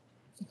students.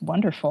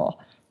 Wonderful.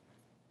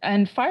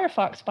 And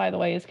Firefox, by the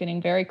way, is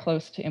getting very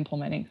close to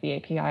implementing the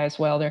API as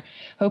well. They're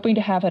hoping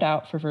to have it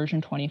out for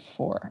version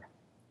 24.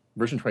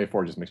 Version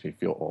 24 just makes me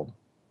feel old.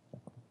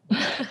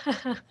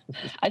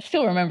 I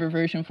still remember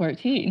version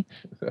 14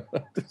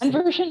 and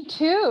version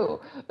 2.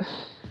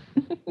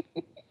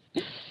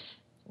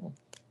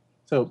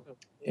 So,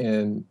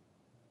 and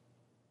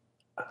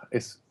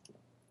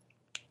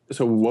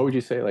so what would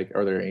you say? Like,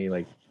 are there any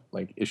like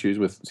issues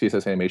with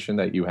CSS animation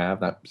that you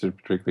have? Not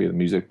particularly the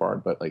music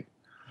part, but like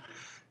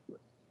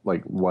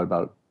what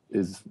do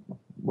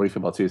you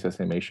feel about CSS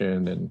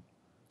animation and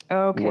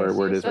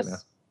where it is right now?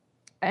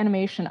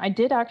 Animation. I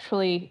did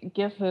actually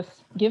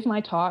give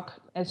my talk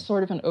as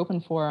sort of an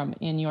open forum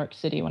in New York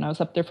City when I was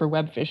up there for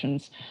Web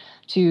Visions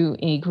to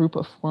a group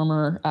of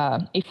former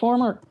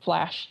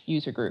Flash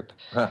user group.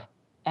 Huh.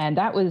 And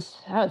that was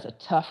a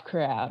tough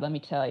crowd, let me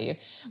tell you.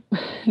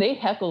 They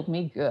heckled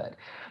me good.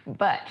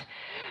 But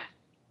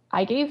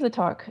I gave the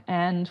talk,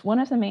 and one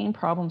of the main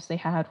problems they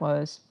had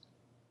was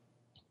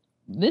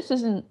this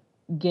isn't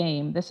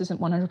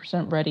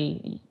 100%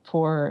 ready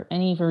for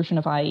any version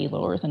of IE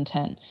lower than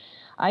 10.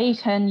 IE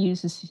 10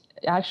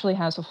 actually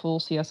has a full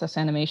CSS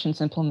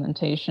animations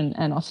implementation,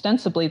 and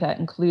ostensibly that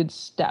includes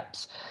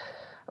steps.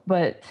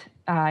 But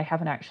I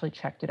haven't actually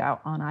checked it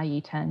out on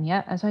IE 10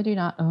 yet, as I do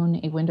not own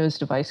a Windows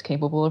device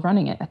capable of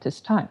running it at this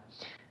time.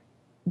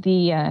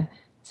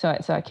 So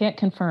I can't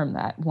confirm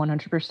that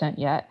 100%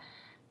 yet.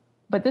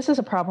 But this is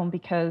a problem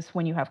because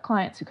when you have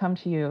clients who come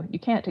to you, you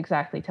can't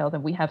exactly tell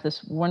them, we have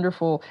this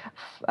wonderful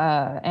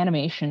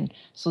animation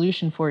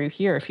solution for you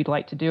here if you'd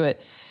like to do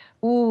it.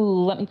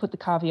 Ooh, let me put the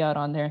caveat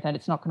on there that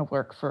it's not going to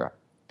work for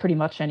pretty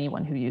much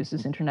anyone who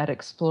uses Internet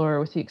Explorer,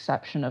 with the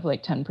exception of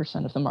like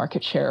 10% of the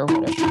market share or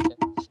whatever it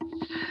is.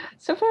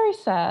 So very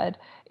sad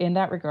in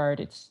that regard.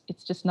 It's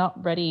just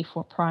not ready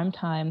for prime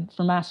time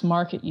for mass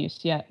market use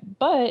yet.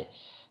 But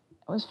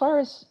as far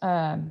as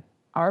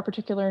our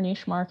particular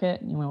niche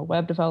market,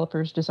 web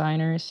developers,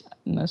 designers,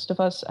 most of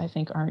us, I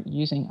think, aren't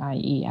using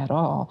IE at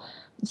all.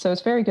 So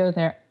it's very good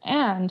there.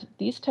 And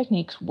these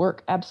techniques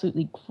work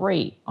absolutely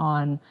great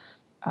on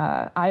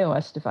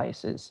iOS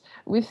devices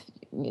with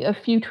a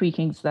few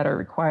tweakings that are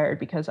required,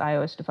 because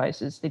iOS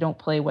devices, they don't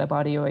play Web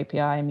Audio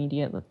API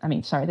immediately.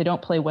 They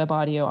don't play Web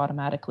Audio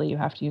automatically. You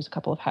have to use a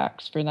couple of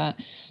hacks for that.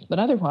 But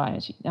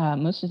otherwise,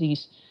 most of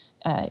these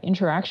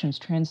interactions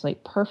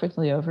translate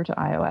perfectly over to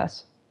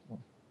iOS.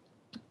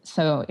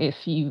 So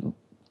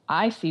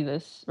I see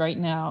this right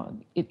now,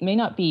 it may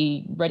not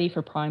be ready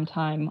for prime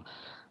time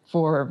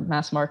for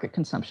mass market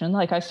consumption.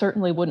 Like, I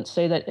certainly wouldn't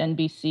say that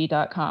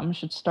NBC.com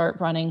should start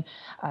running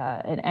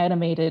an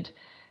animated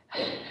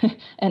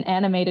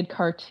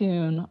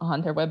cartoon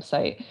on their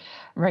website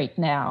right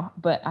now.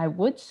 But I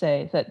would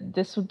say that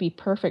this would be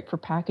perfect for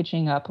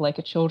packaging up like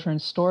a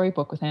children's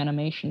storybook with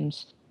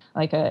animations,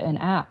 like an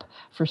app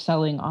for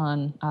selling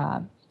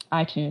on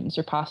iTunes,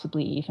 or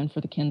possibly even for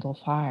the Kindle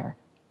Fire.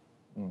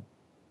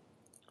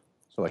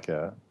 So like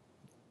an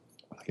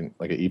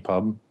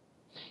EPUB?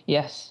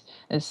 Yes,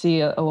 I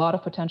see a lot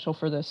of potential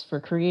for this, for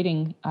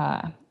creating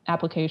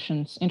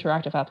applications,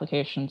 interactive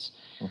applications,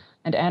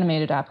 and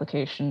animated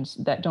applications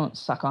that don't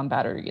suck on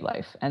battery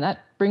life. And that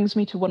brings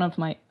me to one of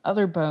my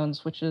other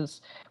bones, which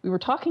is, we were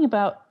talking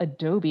about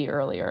Adobe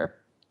earlier,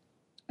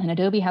 and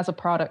Adobe has a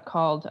product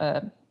called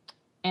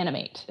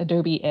Animate,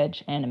 Adobe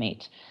Edge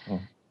Animate.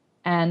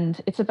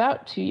 And it's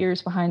about 2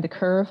 years behind the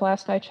curve,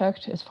 last I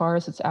checked, as far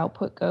as its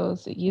output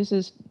goes. It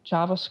uses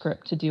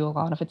JavaScript to do a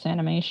lot of its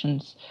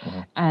animations,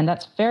 and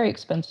that's very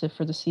expensive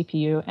for the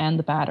CPU and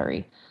the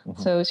battery.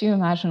 So as you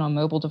imagine on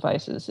mobile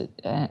devices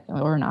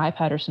or an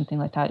iPad or something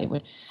like that, it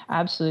would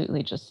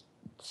absolutely just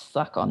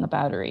suck on the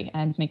battery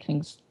and make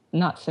things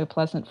not so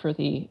pleasant for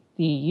the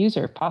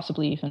user,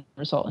 possibly even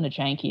result in a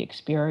janky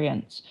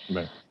experience.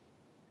 Right.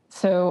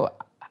 So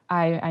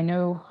I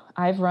know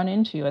I've run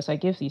into, as I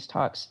give these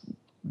talks,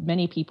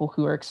 many people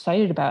who are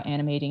excited about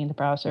animating in the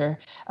browser,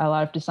 a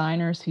lot of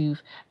designers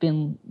who've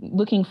been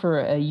looking for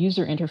a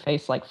user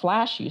interface like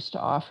Flash used to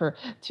offer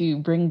to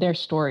bring their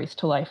stories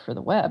to life for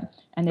the web.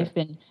 And they've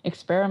been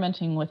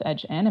experimenting with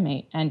Edge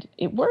Animate. And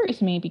it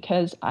worries me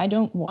because I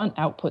don't want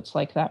outputs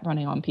like that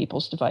running on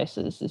people's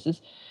devices. This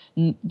is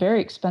very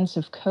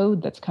expensive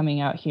code that's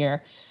coming out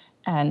here.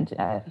 And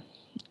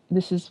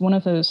this is one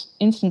of those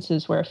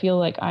instances where I feel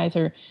like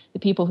either the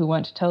people who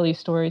want to tell these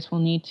stories will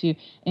need to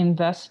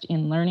invest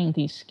in learning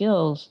these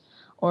skills,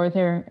 or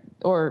the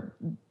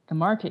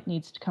market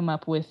needs to come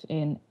up with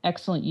an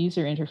excellent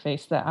user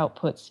interface that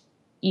outputs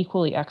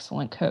equally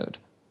excellent code.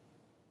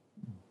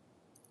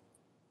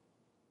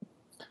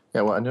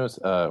 Yeah, well, I noticed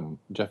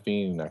Jeff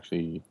Veen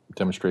actually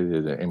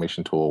demonstrated an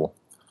animation tool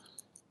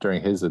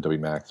during his Adobe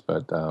Max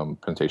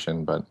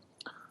presentation, but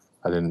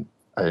I didn't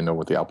know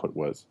what the output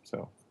was.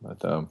 So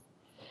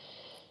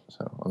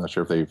I'm not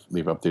sure if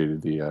they've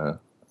updated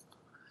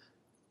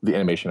the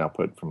animation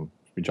output from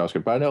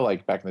JavaScript. But I know,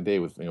 like, back in the day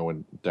with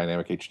when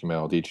dynamic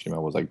HTML,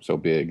 DHTML was like so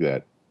big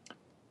that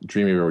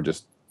Dreamweaver would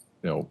just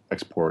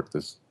export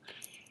this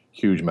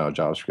huge amount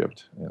of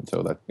JavaScript, and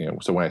so that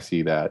so when I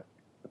see that,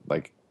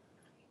 like,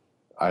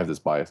 I have this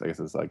bias. I guess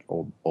it's like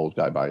old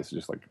guy bias.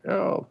 Just like,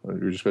 oh,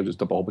 you're just going to just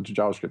dump a whole bunch of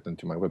JavaScript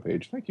into my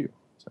webpage. Thank you.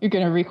 So, you're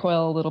going to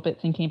recoil a little bit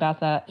thinking about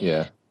that.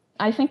 Yeah.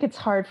 I think it's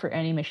hard for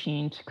any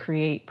machine to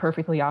create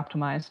perfectly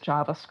optimized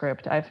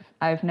JavaScript.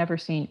 I've never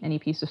seen any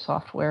piece of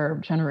software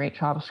generate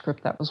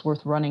JavaScript that was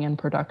worth running in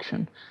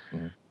production.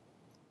 Mm-hmm.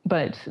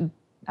 But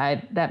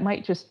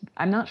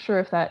I'm not sure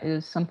if that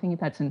is something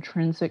that's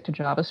intrinsic to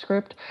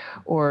JavaScript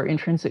or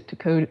intrinsic to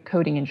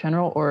coding in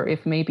general, or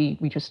if maybe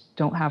we just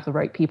don't have the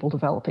right people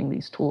developing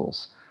these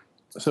tools.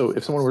 So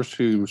if someone were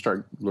to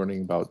start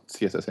learning about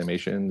CSS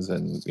animations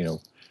and,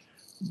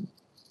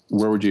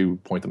 where would you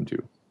point them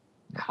to?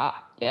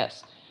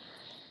 Yes.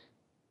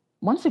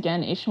 Once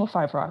again,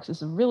 HTML5 Rocks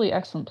is a really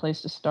excellent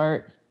place to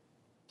start.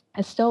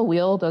 Estelle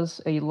Wheel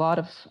does a lot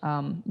of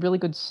really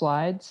good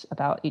slides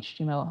about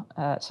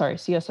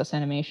CSS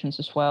animations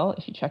as well,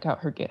 if you check out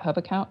her GitHub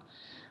account.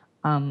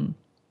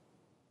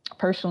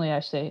 Personally, I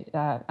say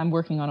I'm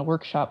working on a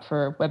workshop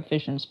for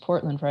WebVisions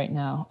Portland right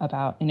now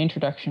about an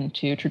introduction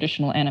to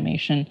traditional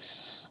animation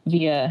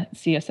via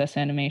CSS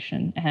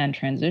animation and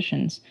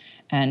transitions,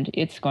 and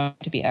it's going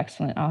to be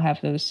excellent.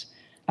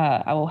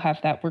 I will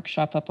have that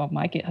workshop up on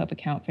my GitHub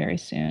account very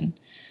soon.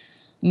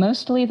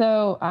 Mostly,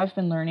 though, I've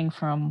been learning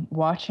from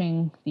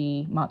watching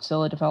the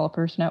Mozilla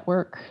Developers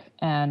Network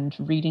and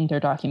reading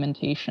their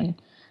documentation,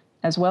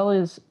 as well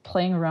as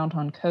playing around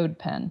on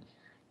CodePen.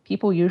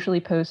 People usually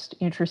post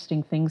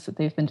interesting things that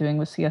they've been doing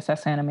with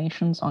CSS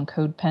animations on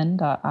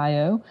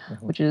codepen.io,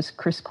 which is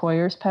Chris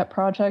Coyer's pet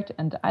project,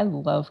 and I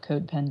love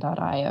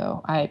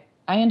codepen.io. I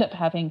end up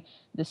having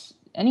this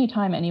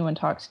anytime anyone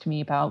talks to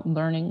me about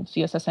learning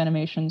CSS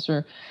animations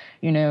or,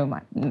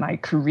 my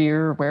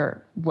career,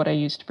 what I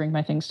use to bring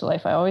my things to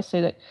life, I always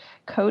say that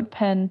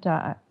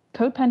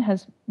CodePen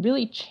has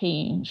really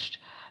changed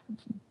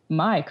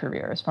my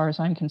career as far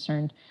as I'm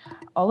concerned.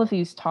 All of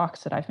these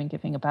talks that I've been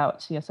giving about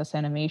CSS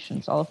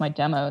animations, all of my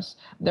demos,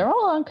 they're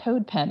all on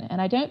CodePen,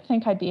 and I don't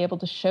think I'd be able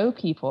to show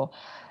people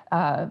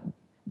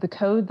the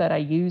code that I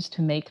use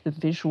to make the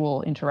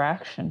visual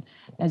interaction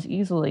as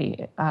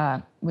easily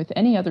with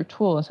any other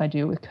tool as I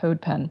do with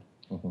CodePen.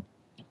 Mm-hmm.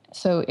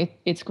 So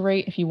it's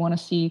great if you want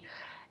to see,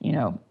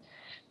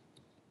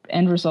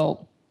 end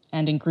result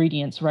and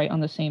ingredients right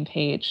on the same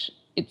page.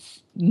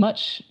 It's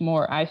much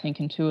more, I think,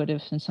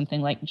 intuitive than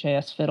something like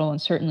JS Fiddle,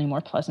 and certainly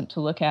more pleasant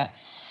to look at.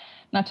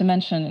 Not to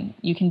mention,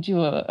 you can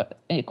do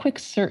a quick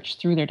search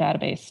through their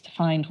database to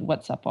find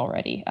what's up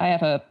already. I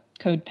have a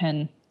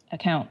CodePen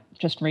account,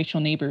 just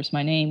Rachel Neighbors,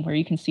 my name, where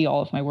you can see all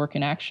of my work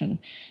in action.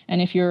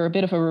 And if you're a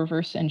bit of a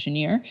reverse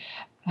engineer,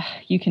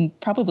 you can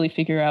probably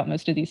figure out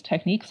most of these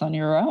techniques on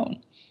your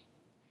own.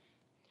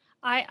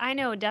 I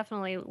know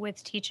definitely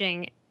with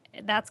teaching,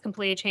 that's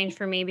completely changed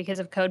for me because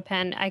of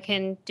CodePen. I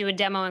can do a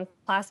demo in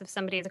class if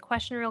somebody has a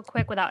question real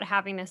quick without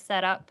having to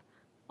set up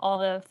all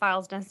the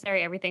files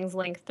necessary. Everything's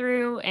linked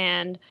through,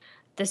 and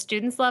the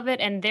students love it.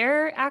 And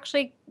they're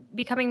actually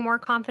becoming more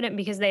confident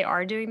because they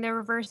are doing their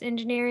reverse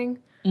engineering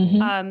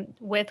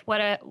with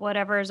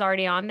whatever is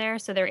already on there.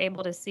 So they're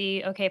able to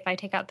see, okay, if I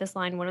take out this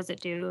line, what does it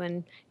do?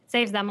 And it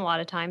saves them a lot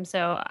of time.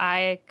 So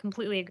I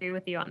completely agree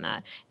with you on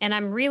that. And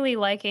I'm really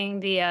liking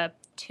the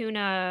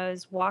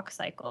Tuna's walk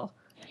cycle.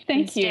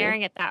 Thank you.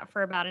 Staring at that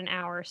for about an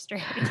hour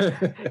straight.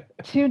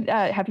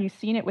 Have you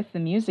seen it with the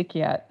music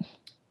yet?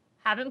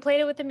 Haven't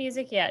played it with the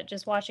music yet.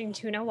 Just watching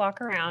Tuna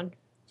walk around.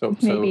 So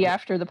maybe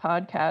after the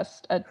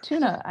podcast.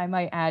 Tuna, I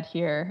might add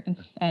here,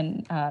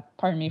 and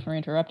pardon me for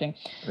interrupting,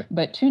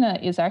 but Tuna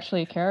is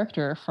actually a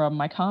character from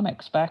my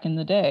comics back in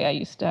the day. I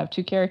used to have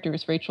two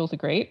characters, Rachel the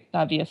Great,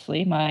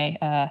 obviously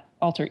my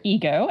alter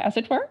ego, as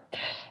it were,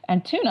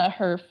 and Tuna,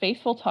 her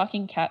faithful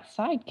talking cat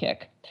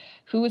sidekick,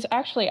 who is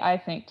actually, I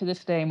think, to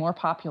this day, more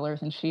popular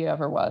than she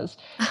ever was.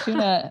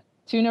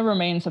 Tuna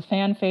remains a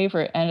fan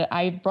favorite, and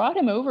I brought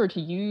him over to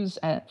use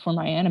for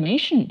my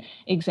animation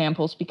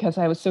examples because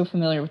I was so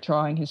familiar with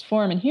drawing his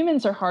form, and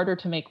humans are harder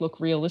to make look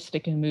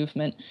realistic in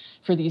movement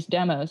for these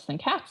demos than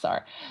cats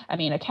are. I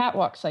mean, a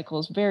catwalk cycle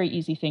is a very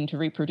easy thing to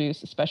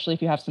reproduce, especially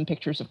if you have some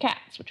pictures of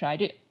cats, which I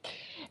do.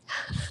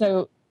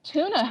 So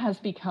Tuna has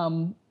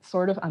become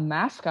sort of a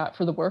mascot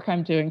for the work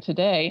I'm doing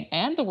today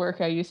and the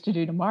work I used to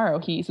do tomorrow.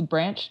 He's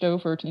branched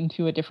over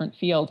into a different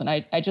field, and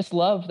I just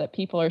love that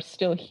people are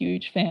still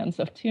huge fans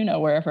of Tuna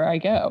wherever I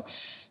go.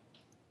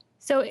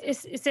 So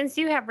since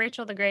you have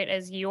Rachel the Great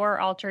as your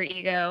alter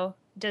ego,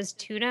 does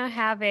Tuna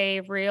have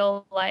a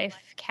real-life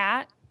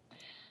cat?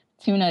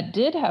 Tuna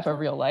did have a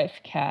real-life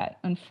cat.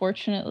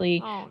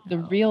 Unfortunately, the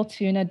real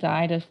Tuna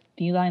died of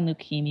feline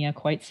leukemia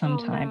quite some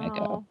time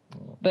ago.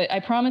 But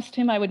I promised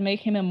him I would make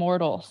him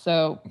immortal,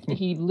 so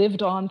he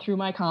lived on through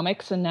my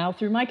comics and now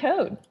through my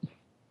code.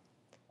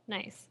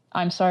 Nice.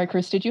 I'm sorry,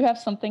 Chris, did you have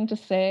something to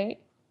say?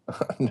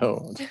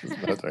 No,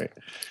 that's right.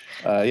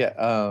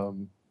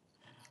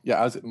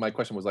 My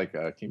question was like,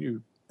 can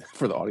you,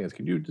 for the audience,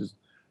 can you just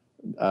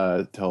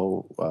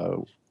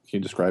can you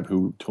describe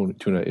who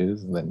Tuna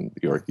is? And then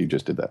you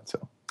just did that,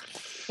 so.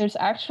 There's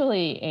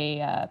actually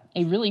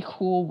a really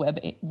cool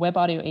web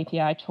audio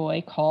API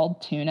toy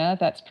called Tuna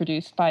that's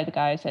produced by the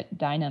guys at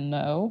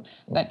Dynamo.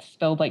 That's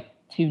spelled like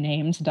two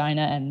names,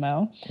 Dinah and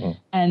Mo.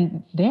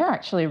 And they're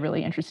actually a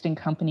really interesting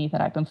company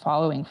that I've been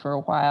following for a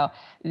while.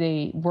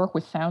 They work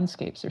with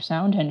soundscapes. They're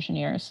sound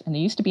engineers, and they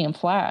used to be in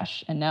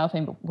Flash, and now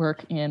they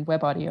work in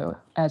web audio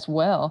as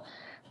well.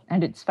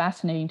 And it's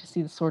fascinating to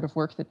see the sort of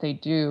work that they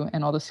do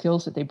and all the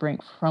skills that they bring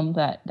from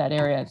that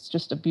area. It's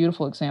just a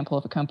beautiful example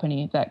of a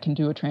company that can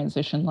do a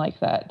transition like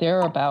that.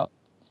 They're about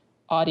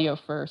audio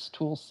first,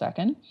 tools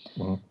second.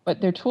 But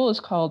their tool is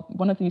called,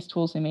 one of these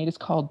tools they made is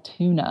called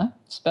Tuna,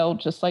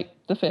 spelled just like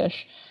the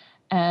fish.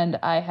 And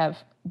I have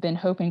been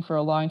hoping for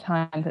a long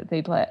time that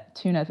they'd let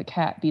Tuna the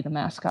cat be the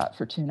mascot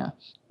for Tuna.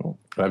 Cool.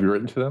 Have you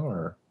written to them,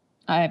 or?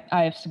 I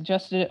have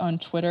suggested it on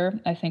Twitter.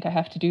 I think I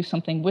have to do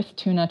something with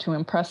Tuna to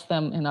impress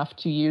them enough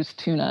to use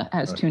Tuna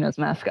as Tuna's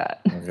mascot.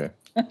 Okay.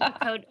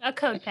 A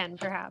code pen,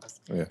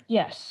 perhaps. Yeah.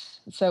 Yes.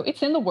 So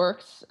it's in the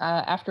works.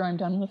 After I'm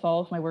done with all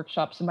of my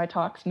workshops and my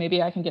talks,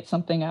 maybe I can get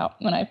something out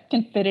when I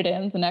can fit it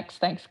in the next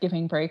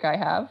Thanksgiving break I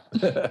have.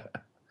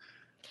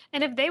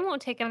 And if they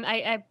won't take them,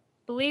 I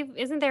believe,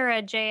 isn't there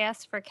a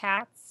JS for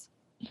Cats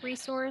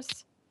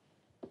resource?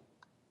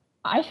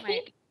 I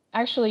think,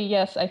 actually,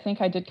 yes, I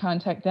think I did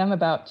contact them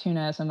about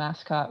Tuna as a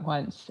mascot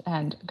once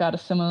and got a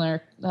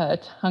similar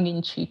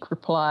tongue-in-cheek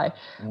reply.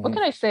 What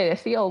can I say? I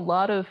see a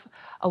lot of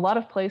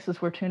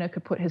places where Tuna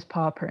could put his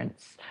paw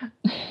prints.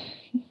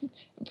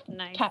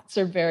 Nice. Cats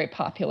are very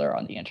popular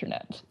on the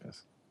internet.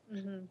 Yes.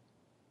 Mm-hmm.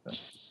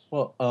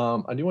 Well,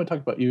 I do want to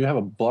talk about, you have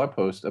a blog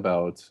post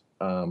about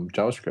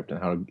JavaScript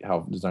and how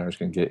designers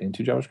can get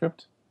into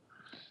JavaScript.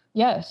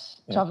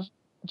 Yes, yeah.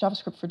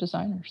 JavaScript for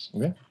designers.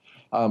 Yeah.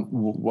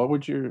 What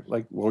would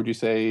you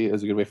say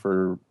is a good way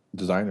for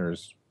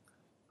designers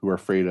who are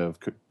afraid of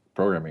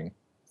programming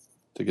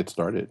to get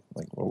started?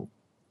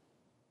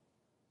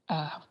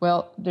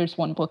 Well, there's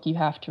one book you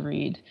have to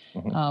read.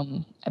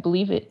 I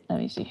believe it. Let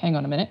me see. Hang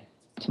on a minute.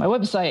 To my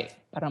website.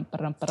 I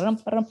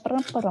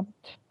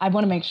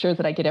want to make sure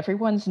that I get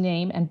everyone's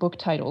name and book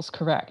titles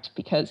correct,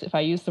 because if I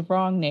use the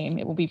wrong name,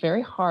 it will be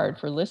very hard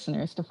for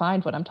listeners to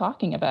find what I'm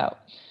talking about.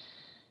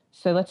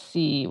 So let's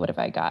see. What have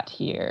I got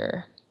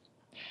here?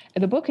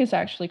 The book is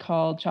actually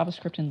called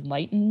JavaScript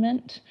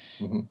Enlightenment.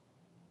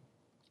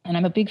 And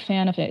I'm a big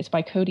fan of it. It's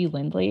by Cody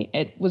Lindley.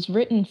 It was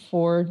written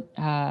for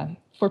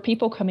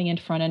people coming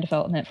into front-end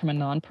development from a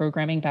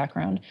non-programming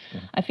background.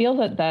 I feel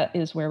that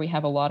is where we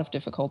have a lot of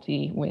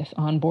difficulty with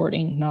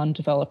onboarding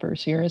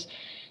non-developers here, is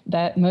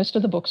that most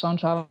of the books on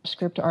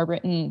JavaScript are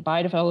written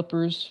by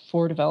developers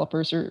for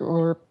developers,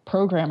 or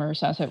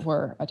programmers, as it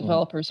were. A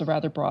developer is a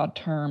rather broad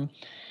term.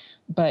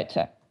 But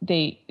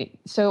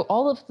so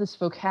all of this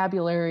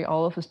vocabulary,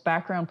 all of this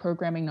background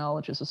programming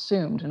knowledge is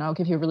assumed. And I'll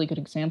give you a really good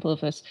example of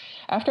this.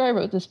 After I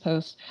wrote this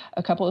post,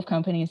 a couple of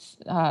companies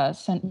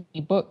sent me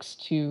books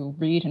to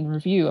read and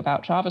review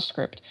about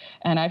JavaScript.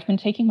 And I've been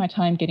taking my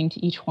time getting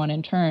to each one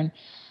in turn.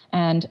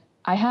 And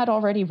I had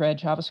already read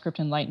JavaScript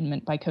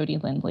Enlightenment by Cody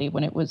Lindley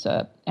when it was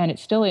and it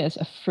still is,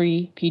 a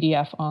free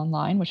PDF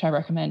online, which I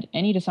recommend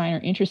any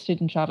designer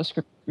interested in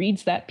JavaScript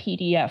reads that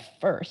PDF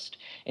first.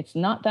 It's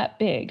not that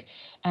big,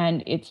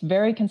 and it's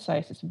very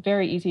concise. It's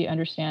very easy to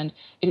understand.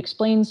 It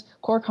explains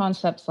core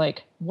concepts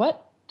like,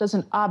 what does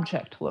an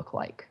object look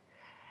like?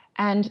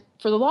 And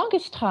for the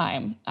longest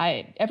time,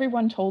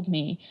 everyone told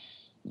me,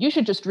 you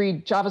should just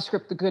read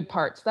JavaScript, the good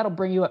parts. That'll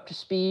bring you up to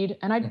speed.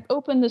 And I'd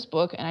open this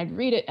book and I'd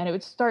read it, and it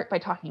would start by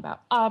talking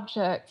about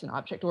objects and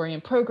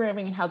object-oriented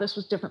programming and how this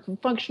was different from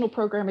functional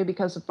programming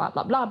because of blah,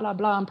 blah, blah, blah,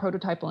 blah, and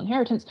prototypal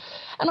inheritance.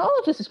 And all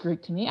of this is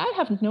Greek to me. I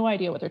have no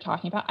idea what they're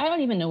talking about. I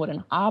don't even know what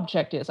an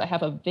object is. I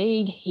have a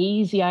vague,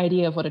 hazy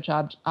idea of what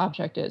a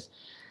object is.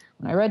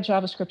 When I read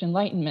JavaScript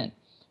Enlightenment,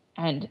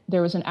 and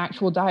there was an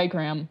actual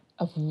diagram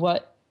of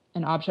what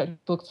an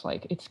object looks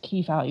like. It's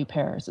key value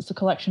pairs. It's a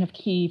collection of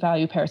key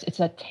value pairs. It's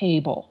a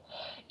table.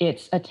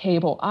 It's a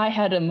table. I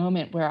had a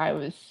moment where I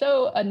was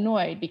so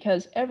annoyed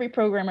because every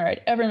programmer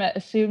I'd ever met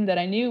assumed that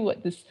I knew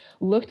what this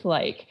looked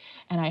like,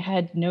 and I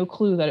had no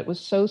clue that it was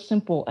so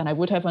simple, and I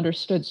would have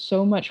understood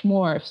so much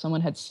more if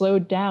someone had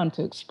slowed down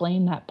to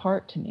explain that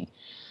part to me.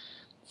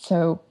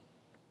 So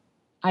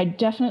I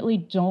definitely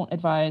don't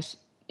advise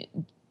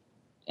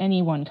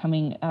anyone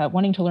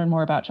wanting to learn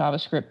more about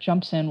JavaScript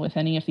jumps in with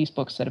any of these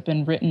books that have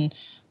been written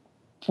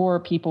for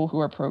people who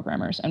are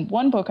programmers. And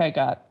one book I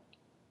got,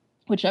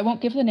 which I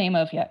won't give the name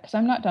of yet because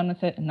I'm not done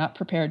with it and not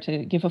prepared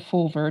to give a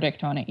full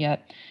verdict on it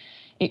yet.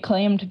 It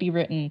claimed to be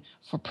written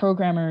for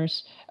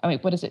programmers.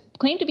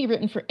 Claimed to be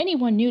written for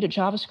anyone new to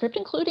JavaScript,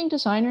 including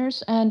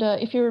designers. And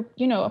if you're,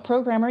 a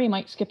programmer, you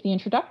might skip the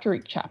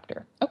introductory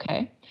chapter.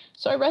 Okay.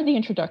 So I read the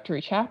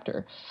introductory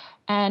chapter.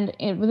 And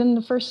within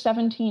the first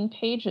 17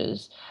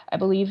 pages, I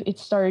believe it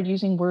started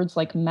using words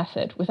like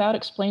method without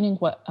explaining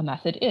what a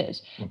method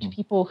is. To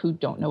people who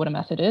don't know what a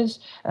method is,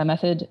 a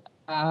method,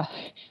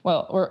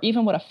 or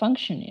even what a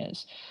function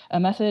is. A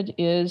method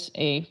is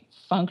a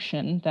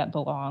function that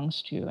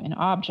belongs to an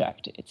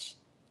object.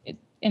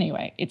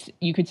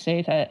 You could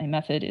say that a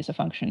method is a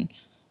function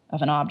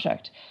of an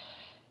object.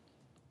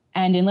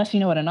 And unless you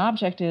know what an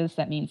object is,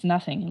 that means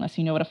nothing. Unless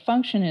you know what a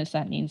function is,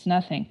 that means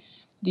nothing.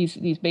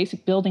 these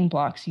basic building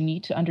blocks, you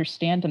need to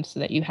understand them so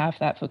that you have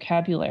that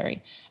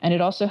vocabulary. And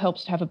it also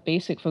helps to have a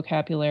basic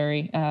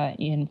vocabulary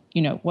in,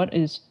 what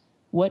is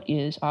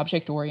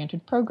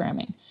object-oriented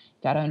programming.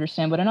 Got to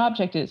understand what an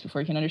object is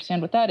before you can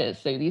understand what that is.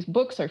 So these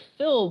books are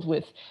filled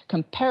with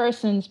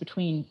comparisons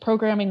between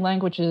programming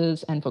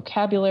languages and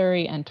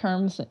vocabulary and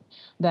terms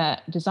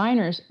that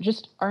designers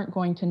just aren't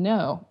going to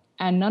know.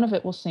 And none of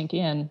it will sink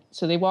in.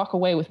 So they walk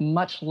away with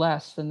much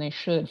less than they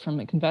should from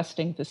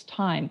investing this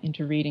time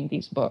into reading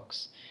these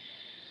books.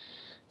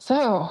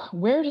 So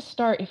where to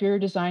start if you're a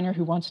designer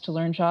who wants to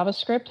learn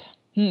JavaScript?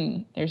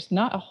 There's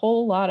not a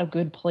whole lot of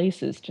good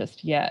places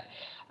just yet.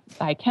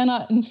 I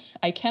cannot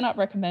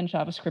recommend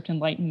JavaScript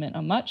Enlightenment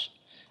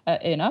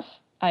enough.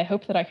 I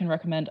hope that I can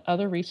recommend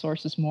other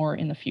resources more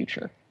in the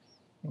future.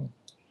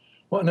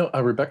 Well, no,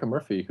 Rebecca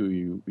Murphy,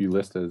 who you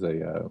list as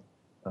a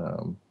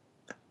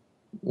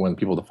one of the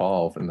people to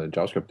follow in the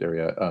JavaScript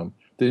area,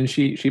 didn't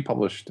she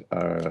published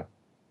a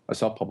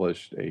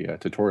self-published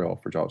tutorial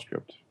for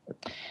JavaScript?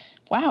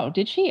 Wow,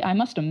 did she? I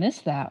must have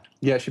missed that.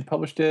 Yeah, she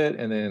published it,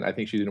 and then I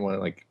think she didn't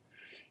want to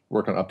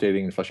work on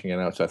updating and fleshing it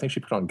out. So I think she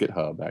put it on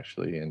GitHub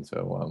actually, and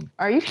so.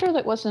 Are you sure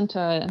that wasn't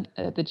the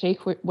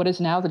jQuery? What is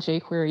now the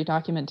jQuery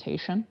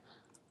documentation?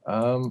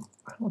 I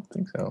don't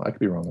think so. I could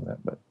be wrong on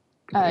that, but.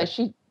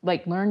 She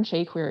learned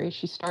jQuery.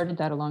 She started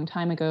that a long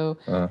time ago.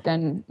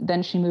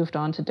 Then she moved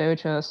on to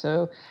Dojo.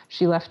 So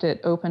she left it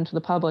open to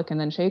the public, and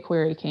then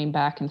jQuery came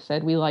back and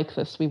said, "We like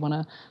this. We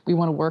want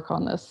to work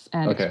on this,"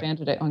 and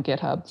expanded it on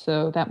GitHub.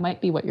 So that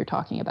might be what you're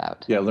talking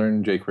about. Yeah,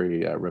 learn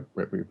jQuery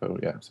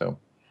repo. Yeah, so.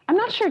 I'm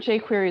not sure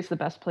jQuery is the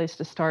best place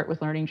to start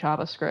with learning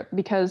JavaScript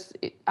because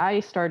I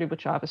started with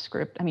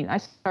JavaScript. I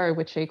started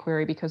with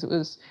jQuery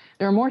because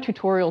there are more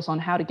tutorials on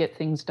how to get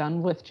things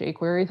done with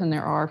jQuery than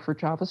there are for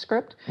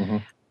JavaScript. Mm-hmm.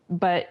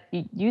 But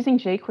using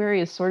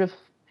jQuery is sort of,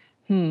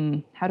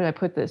 how do I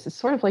put this? It's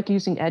sort of like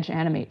using Edge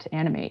Animate to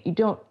animate. You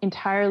don't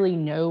entirely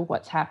know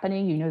what's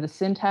happening. You know the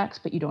syntax,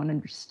 but you don't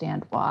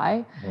understand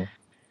why. Mm-hmm.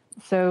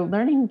 So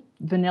learning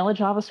vanilla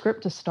JavaScript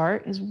to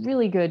start is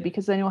really good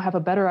because then you'll have a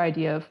better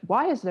idea of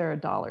why is there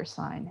a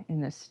 $sign in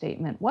this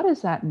statement? What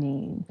does that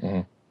mean?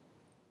 Mm-hmm.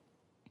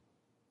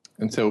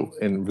 And so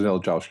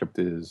vanilla JavaScript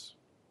is?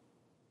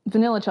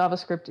 Vanilla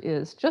JavaScript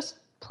is just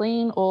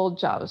plain old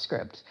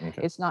JavaScript.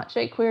 Okay. It's not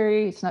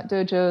jQuery, it's not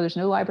Dojo, there's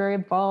no library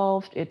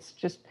involved. It's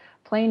just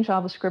plain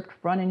JavaScript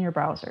run in your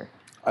browser.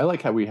 I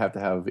like how we have to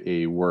have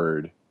a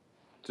word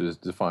to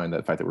define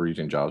the fact that we're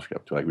using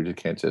JavaScript. We just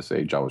can't just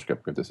say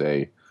JavaScript, we have to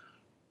say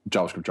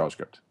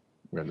JavaScript.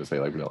 We have to say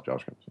vanilla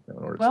JavaScript in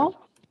order to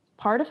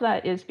part of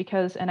that is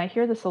because, and I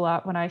hear this a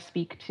lot when I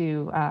speak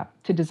to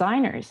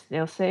designers,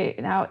 they'll say,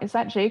 now, is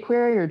that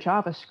jQuery or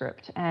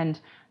JavaScript? And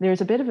there's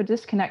a bit of a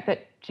disconnect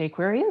that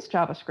jQuery is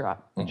JavaScript.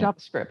 Mm-hmm.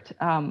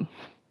 JavaScript.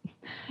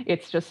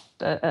 It's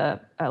just a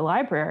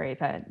library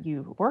that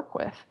you work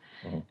with.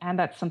 Mm-hmm. And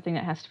that's something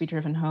that has to be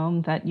driven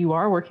home, that you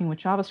are working with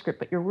JavaScript,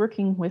 but you're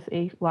working with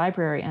a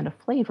library and a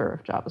flavor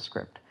of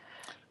JavaScript.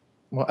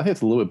 Well, I think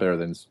it's a little bit better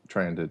than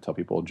trying to tell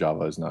people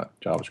Java is not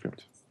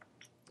JavaScript.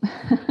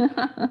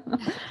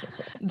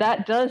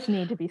 That does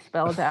need to be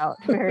spelled out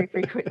very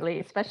frequently,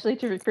 especially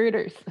to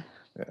recruiters.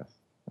 Yeah.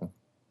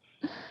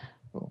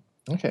 Cool.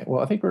 Okay.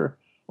 Well, I think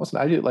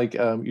I did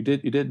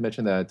you did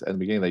mention that at the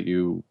beginning that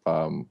you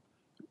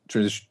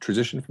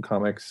transitioned from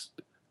comics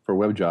for a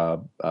web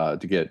job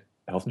to get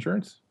health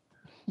insurance.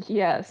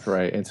 Yes.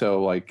 Right. And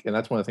so and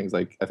that's one of the things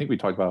I think we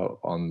talked about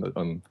on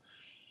the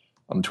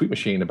Tweet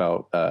Machine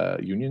about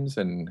unions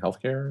and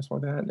healthcare and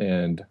stuff like that,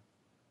 and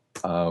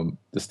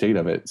the state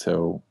of it.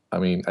 So, I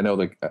know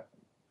this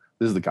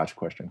is the gotcha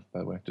question, by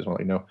the way. Just want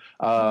to let you know.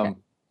 Okay.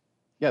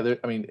 Yeah,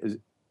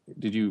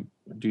 did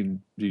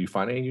you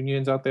find any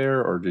unions out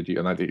there, or did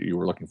you? Not that you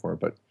were looking for it,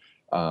 but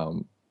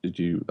did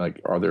you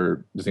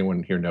does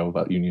anyone here know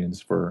about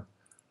unions for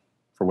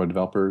web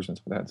developers and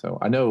stuff like that? So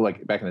I know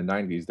back in the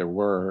 90s there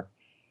were.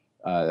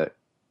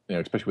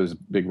 Especially with this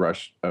big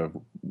rush of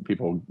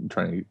people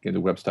trying to get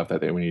into web stuff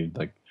that we need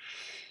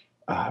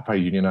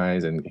probably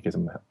unionize and get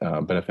some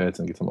benefits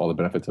and get all the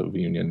benefits of a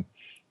union.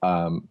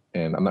 And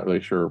I'm not really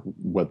sure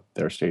what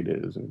their state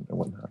is and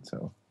whatnot.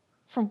 So,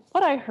 from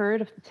what I heard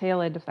of the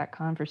tail end of that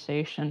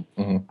conversation,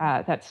 mm-hmm.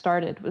 That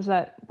started was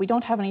that we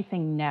don't have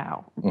anything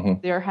now. Mm-hmm.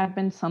 There have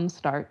been some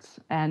starts,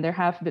 and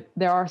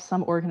there are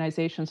some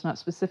organizations, not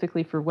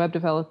specifically for web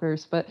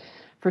developers, but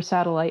for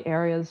satellite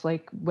areas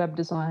like web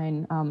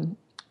design.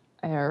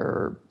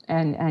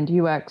 And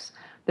UX,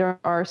 there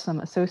are some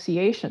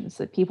associations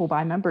that people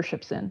buy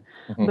memberships in,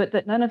 mm-hmm. but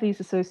that none of these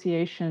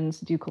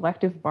associations do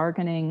collective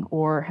bargaining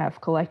or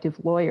have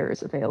collective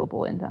lawyers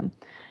available in them.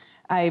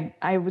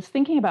 I was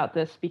thinking about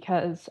this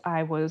because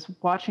I was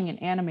watching an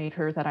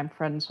animator that I'm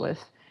friends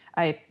with.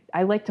 I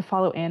like to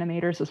follow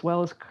animators as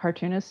well as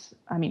cartoonists.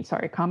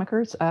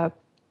 Comicers.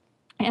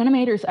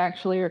 Animators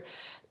actually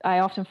I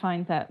often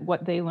find that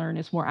what they learn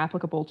is more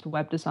applicable to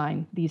web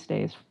design these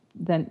days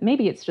then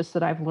maybe it's just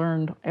that I've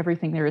learned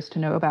everything there is to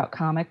know about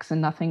comics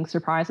and nothing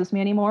surprises me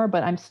anymore,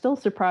 but I'm still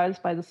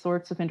surprised by the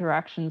sorts of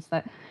interactions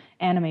that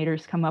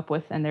animators come up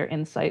with and their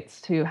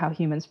insights to how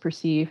humans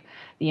perceive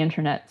the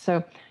internet.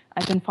 So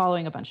I've been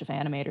following a bunch of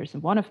animators,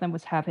 and one of them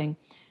was having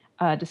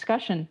a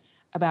discussion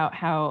about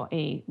how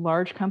a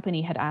large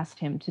company had asked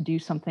him to do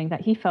something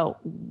that he felt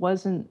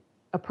wasn't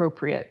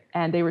appropriate,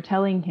 and they were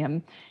telling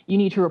him, you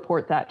need to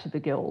report that to the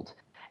guild,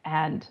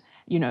 and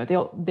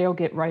they'll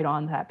get right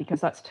on that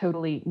because that's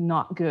totally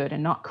not good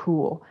and not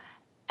cool.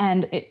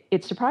 And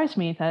it surprised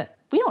me that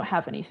we don't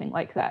have anything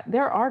like that.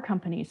 There are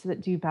companies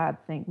that do bad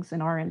things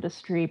in our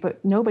industry,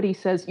 but nobody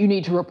says you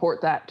need to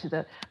report that to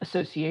the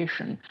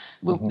association.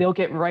 They'll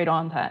get right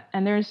on that.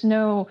 And there's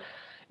no,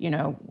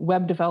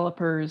 web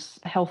developers,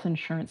 health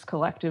insurance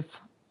collective,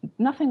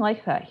 nothing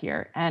like that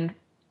here. And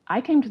I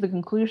came to the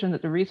conclusion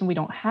that the reason we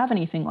don't have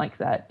anything like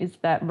that is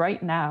that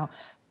right now,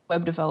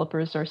 web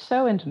developers are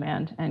so in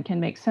demand and can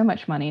make so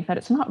much money that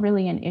it's not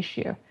really an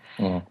issue.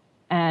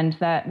 And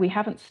that we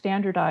haven't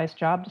standardized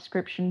job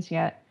descriptions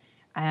yet,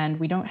 and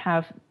we don't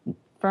have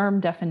firm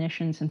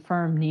definitions and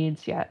firm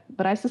needs yet.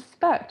 But I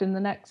suspect in the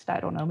next,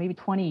 maybe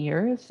 20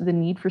 years, the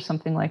need for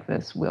something like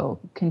this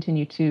will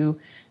continue to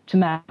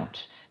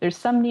mount. There's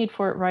some need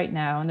for it right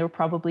now, and there'll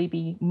probably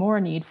be more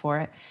need for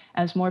it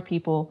as more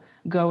people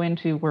go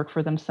into work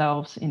for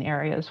themselves in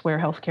areas where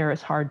healthcare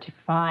is hard to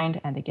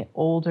find, and they get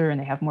older and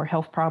they have more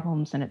health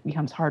problems, and it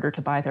becomes harder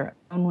to buy their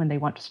own when they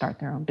want to start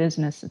their own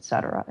business, et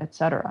cetera, et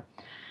cetera.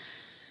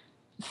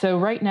 So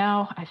right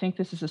now, I think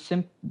this is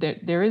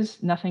there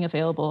is nothing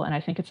available, and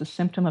I think it's a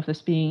symptom of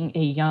this being a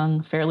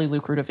young, fairly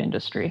lucrative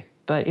industry.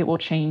 But it will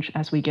change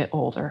as we get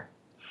older.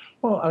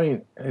 Well, I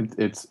mean,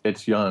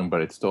 it's young,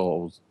 but it's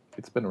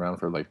been around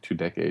for like 2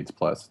 decades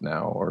plus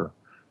now, or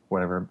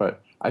whatever.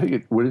 But I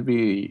think would it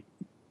be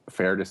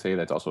fair to say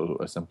that's also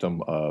a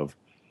symptom of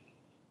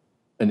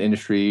an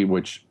industry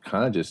which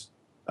kind of just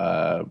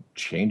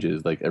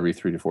changes like every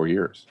 3 to 4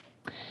 years?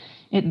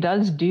 It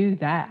does do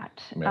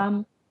that.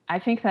 Yeah. I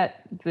think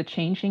that the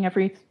changing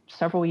every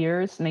several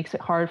years makes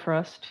it hard for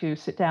us to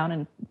sit down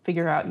and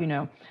figure out,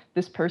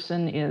 this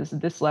person is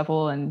this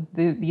level and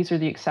these are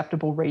the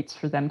acceptable rates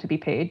for them to be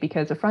paid,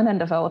 because a front-end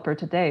developer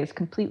today is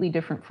completely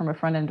different from a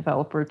front-end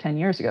developer 10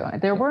 years ago.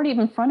 There weren't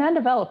even front-end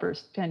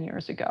developers 10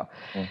 years ago.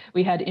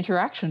 We had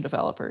interaction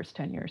developers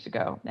 10 years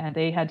ago, and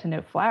they had to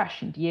know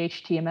Flash and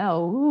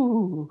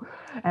DHTML,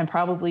 and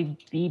probably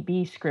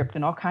VB script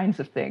and all kinds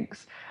of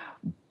things.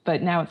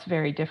 But now it's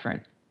very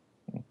different.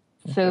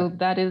 So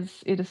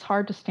it is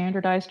hard to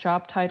standardize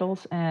job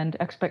titles and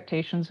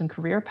expectations and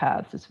career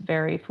paths. It's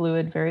very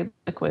fluid, very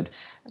liquid.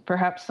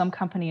 Perhaps some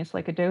companies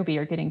like Adobe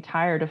are getting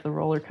tired of the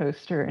roller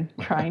coaster and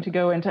trying to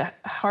go into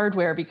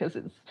hardware because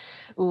it's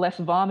less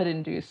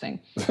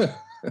vomit-inducing.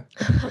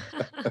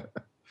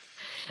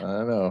 I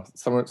don't know.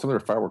 Some of their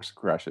fireworks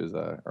crashes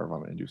are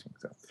vomit-inducing.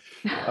 So.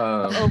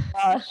 Oh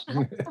gosh,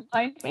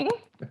 remind me.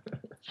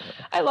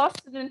 I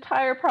lost an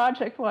entire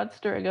project once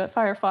during a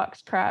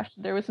Firefox crash.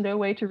 There was no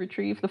way to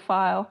retrieve the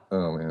file.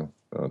 Oh man.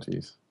 Oh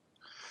geez.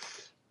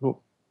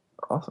 Well,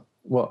 awesome.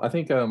 Well, I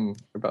think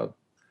about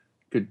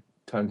good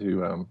time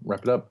to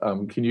wrap it up.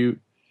 Can you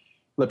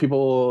let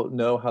people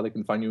know how they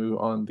can find you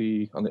on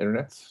the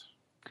internet?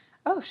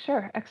 Oh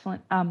sure,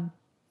 excellent.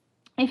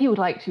 If you would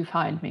like to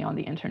find me on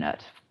the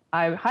internet,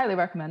 I highly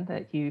recommend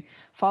that you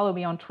follow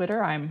me on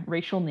Twitter. I'm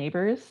Rachel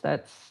Nabors.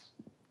 That's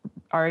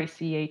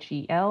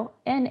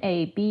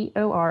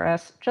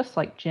RACHELNABORS, just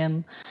like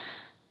Jim.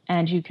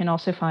 And you can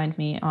also find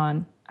me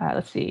on,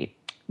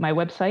 my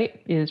website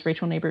is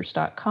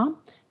rachelnabors.com,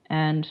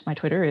 and my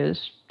Twitter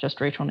is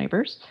just Rachel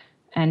Nabors.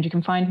 And you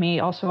can find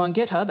me also on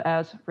GitHub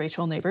as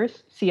Rachel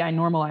Nabors. See, I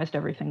normalized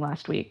everything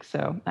last week,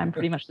 so I'm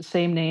pretty much the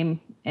same name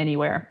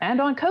anywhere.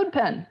 And on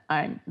CodePen,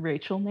 I'm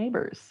Rachel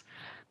Nabors.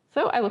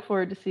 So I look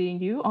forward to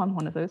seeing you on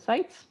one of those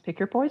sites. Pick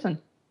your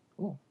poison.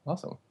 Cool.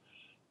 Awesome.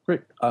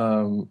 Great.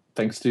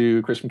 Thanks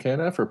to Chris from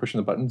Canada for pushing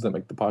the buttons that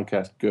make the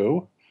podcast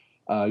go.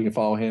 You can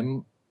follow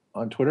him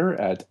on Twitter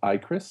at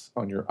iChris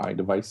on your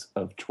iDevice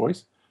of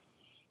choice.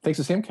 Thanks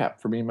to SamCap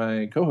for being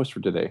my co-host for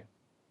today.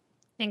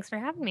 Thanks for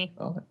having me.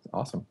 Oh, that's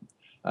awesome.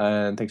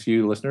 And thanks to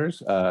you,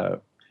 listeners.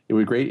 It would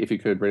be great if you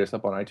could rate us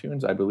up on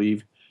iTunes. I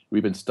believe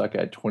we've been stuck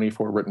at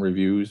 24 written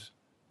reviews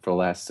for the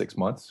last 6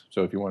 months.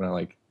 So if you want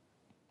to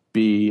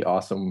be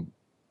awesome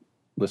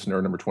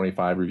listener number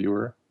 25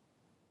 reviewer,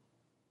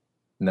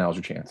 now's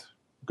your chance.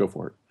 Go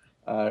for it.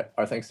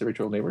 Our thanks to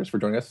Rachel Nabors for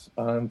joining us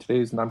on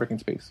today's Non-Breaking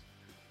Space.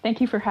 Thank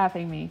you for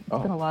having me.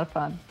 It's been a lot of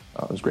fun.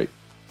 Oh, it was great.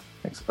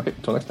 Thanks. Okay,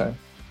 until next time.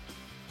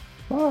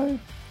 Bye.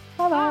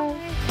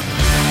 Bye-bye.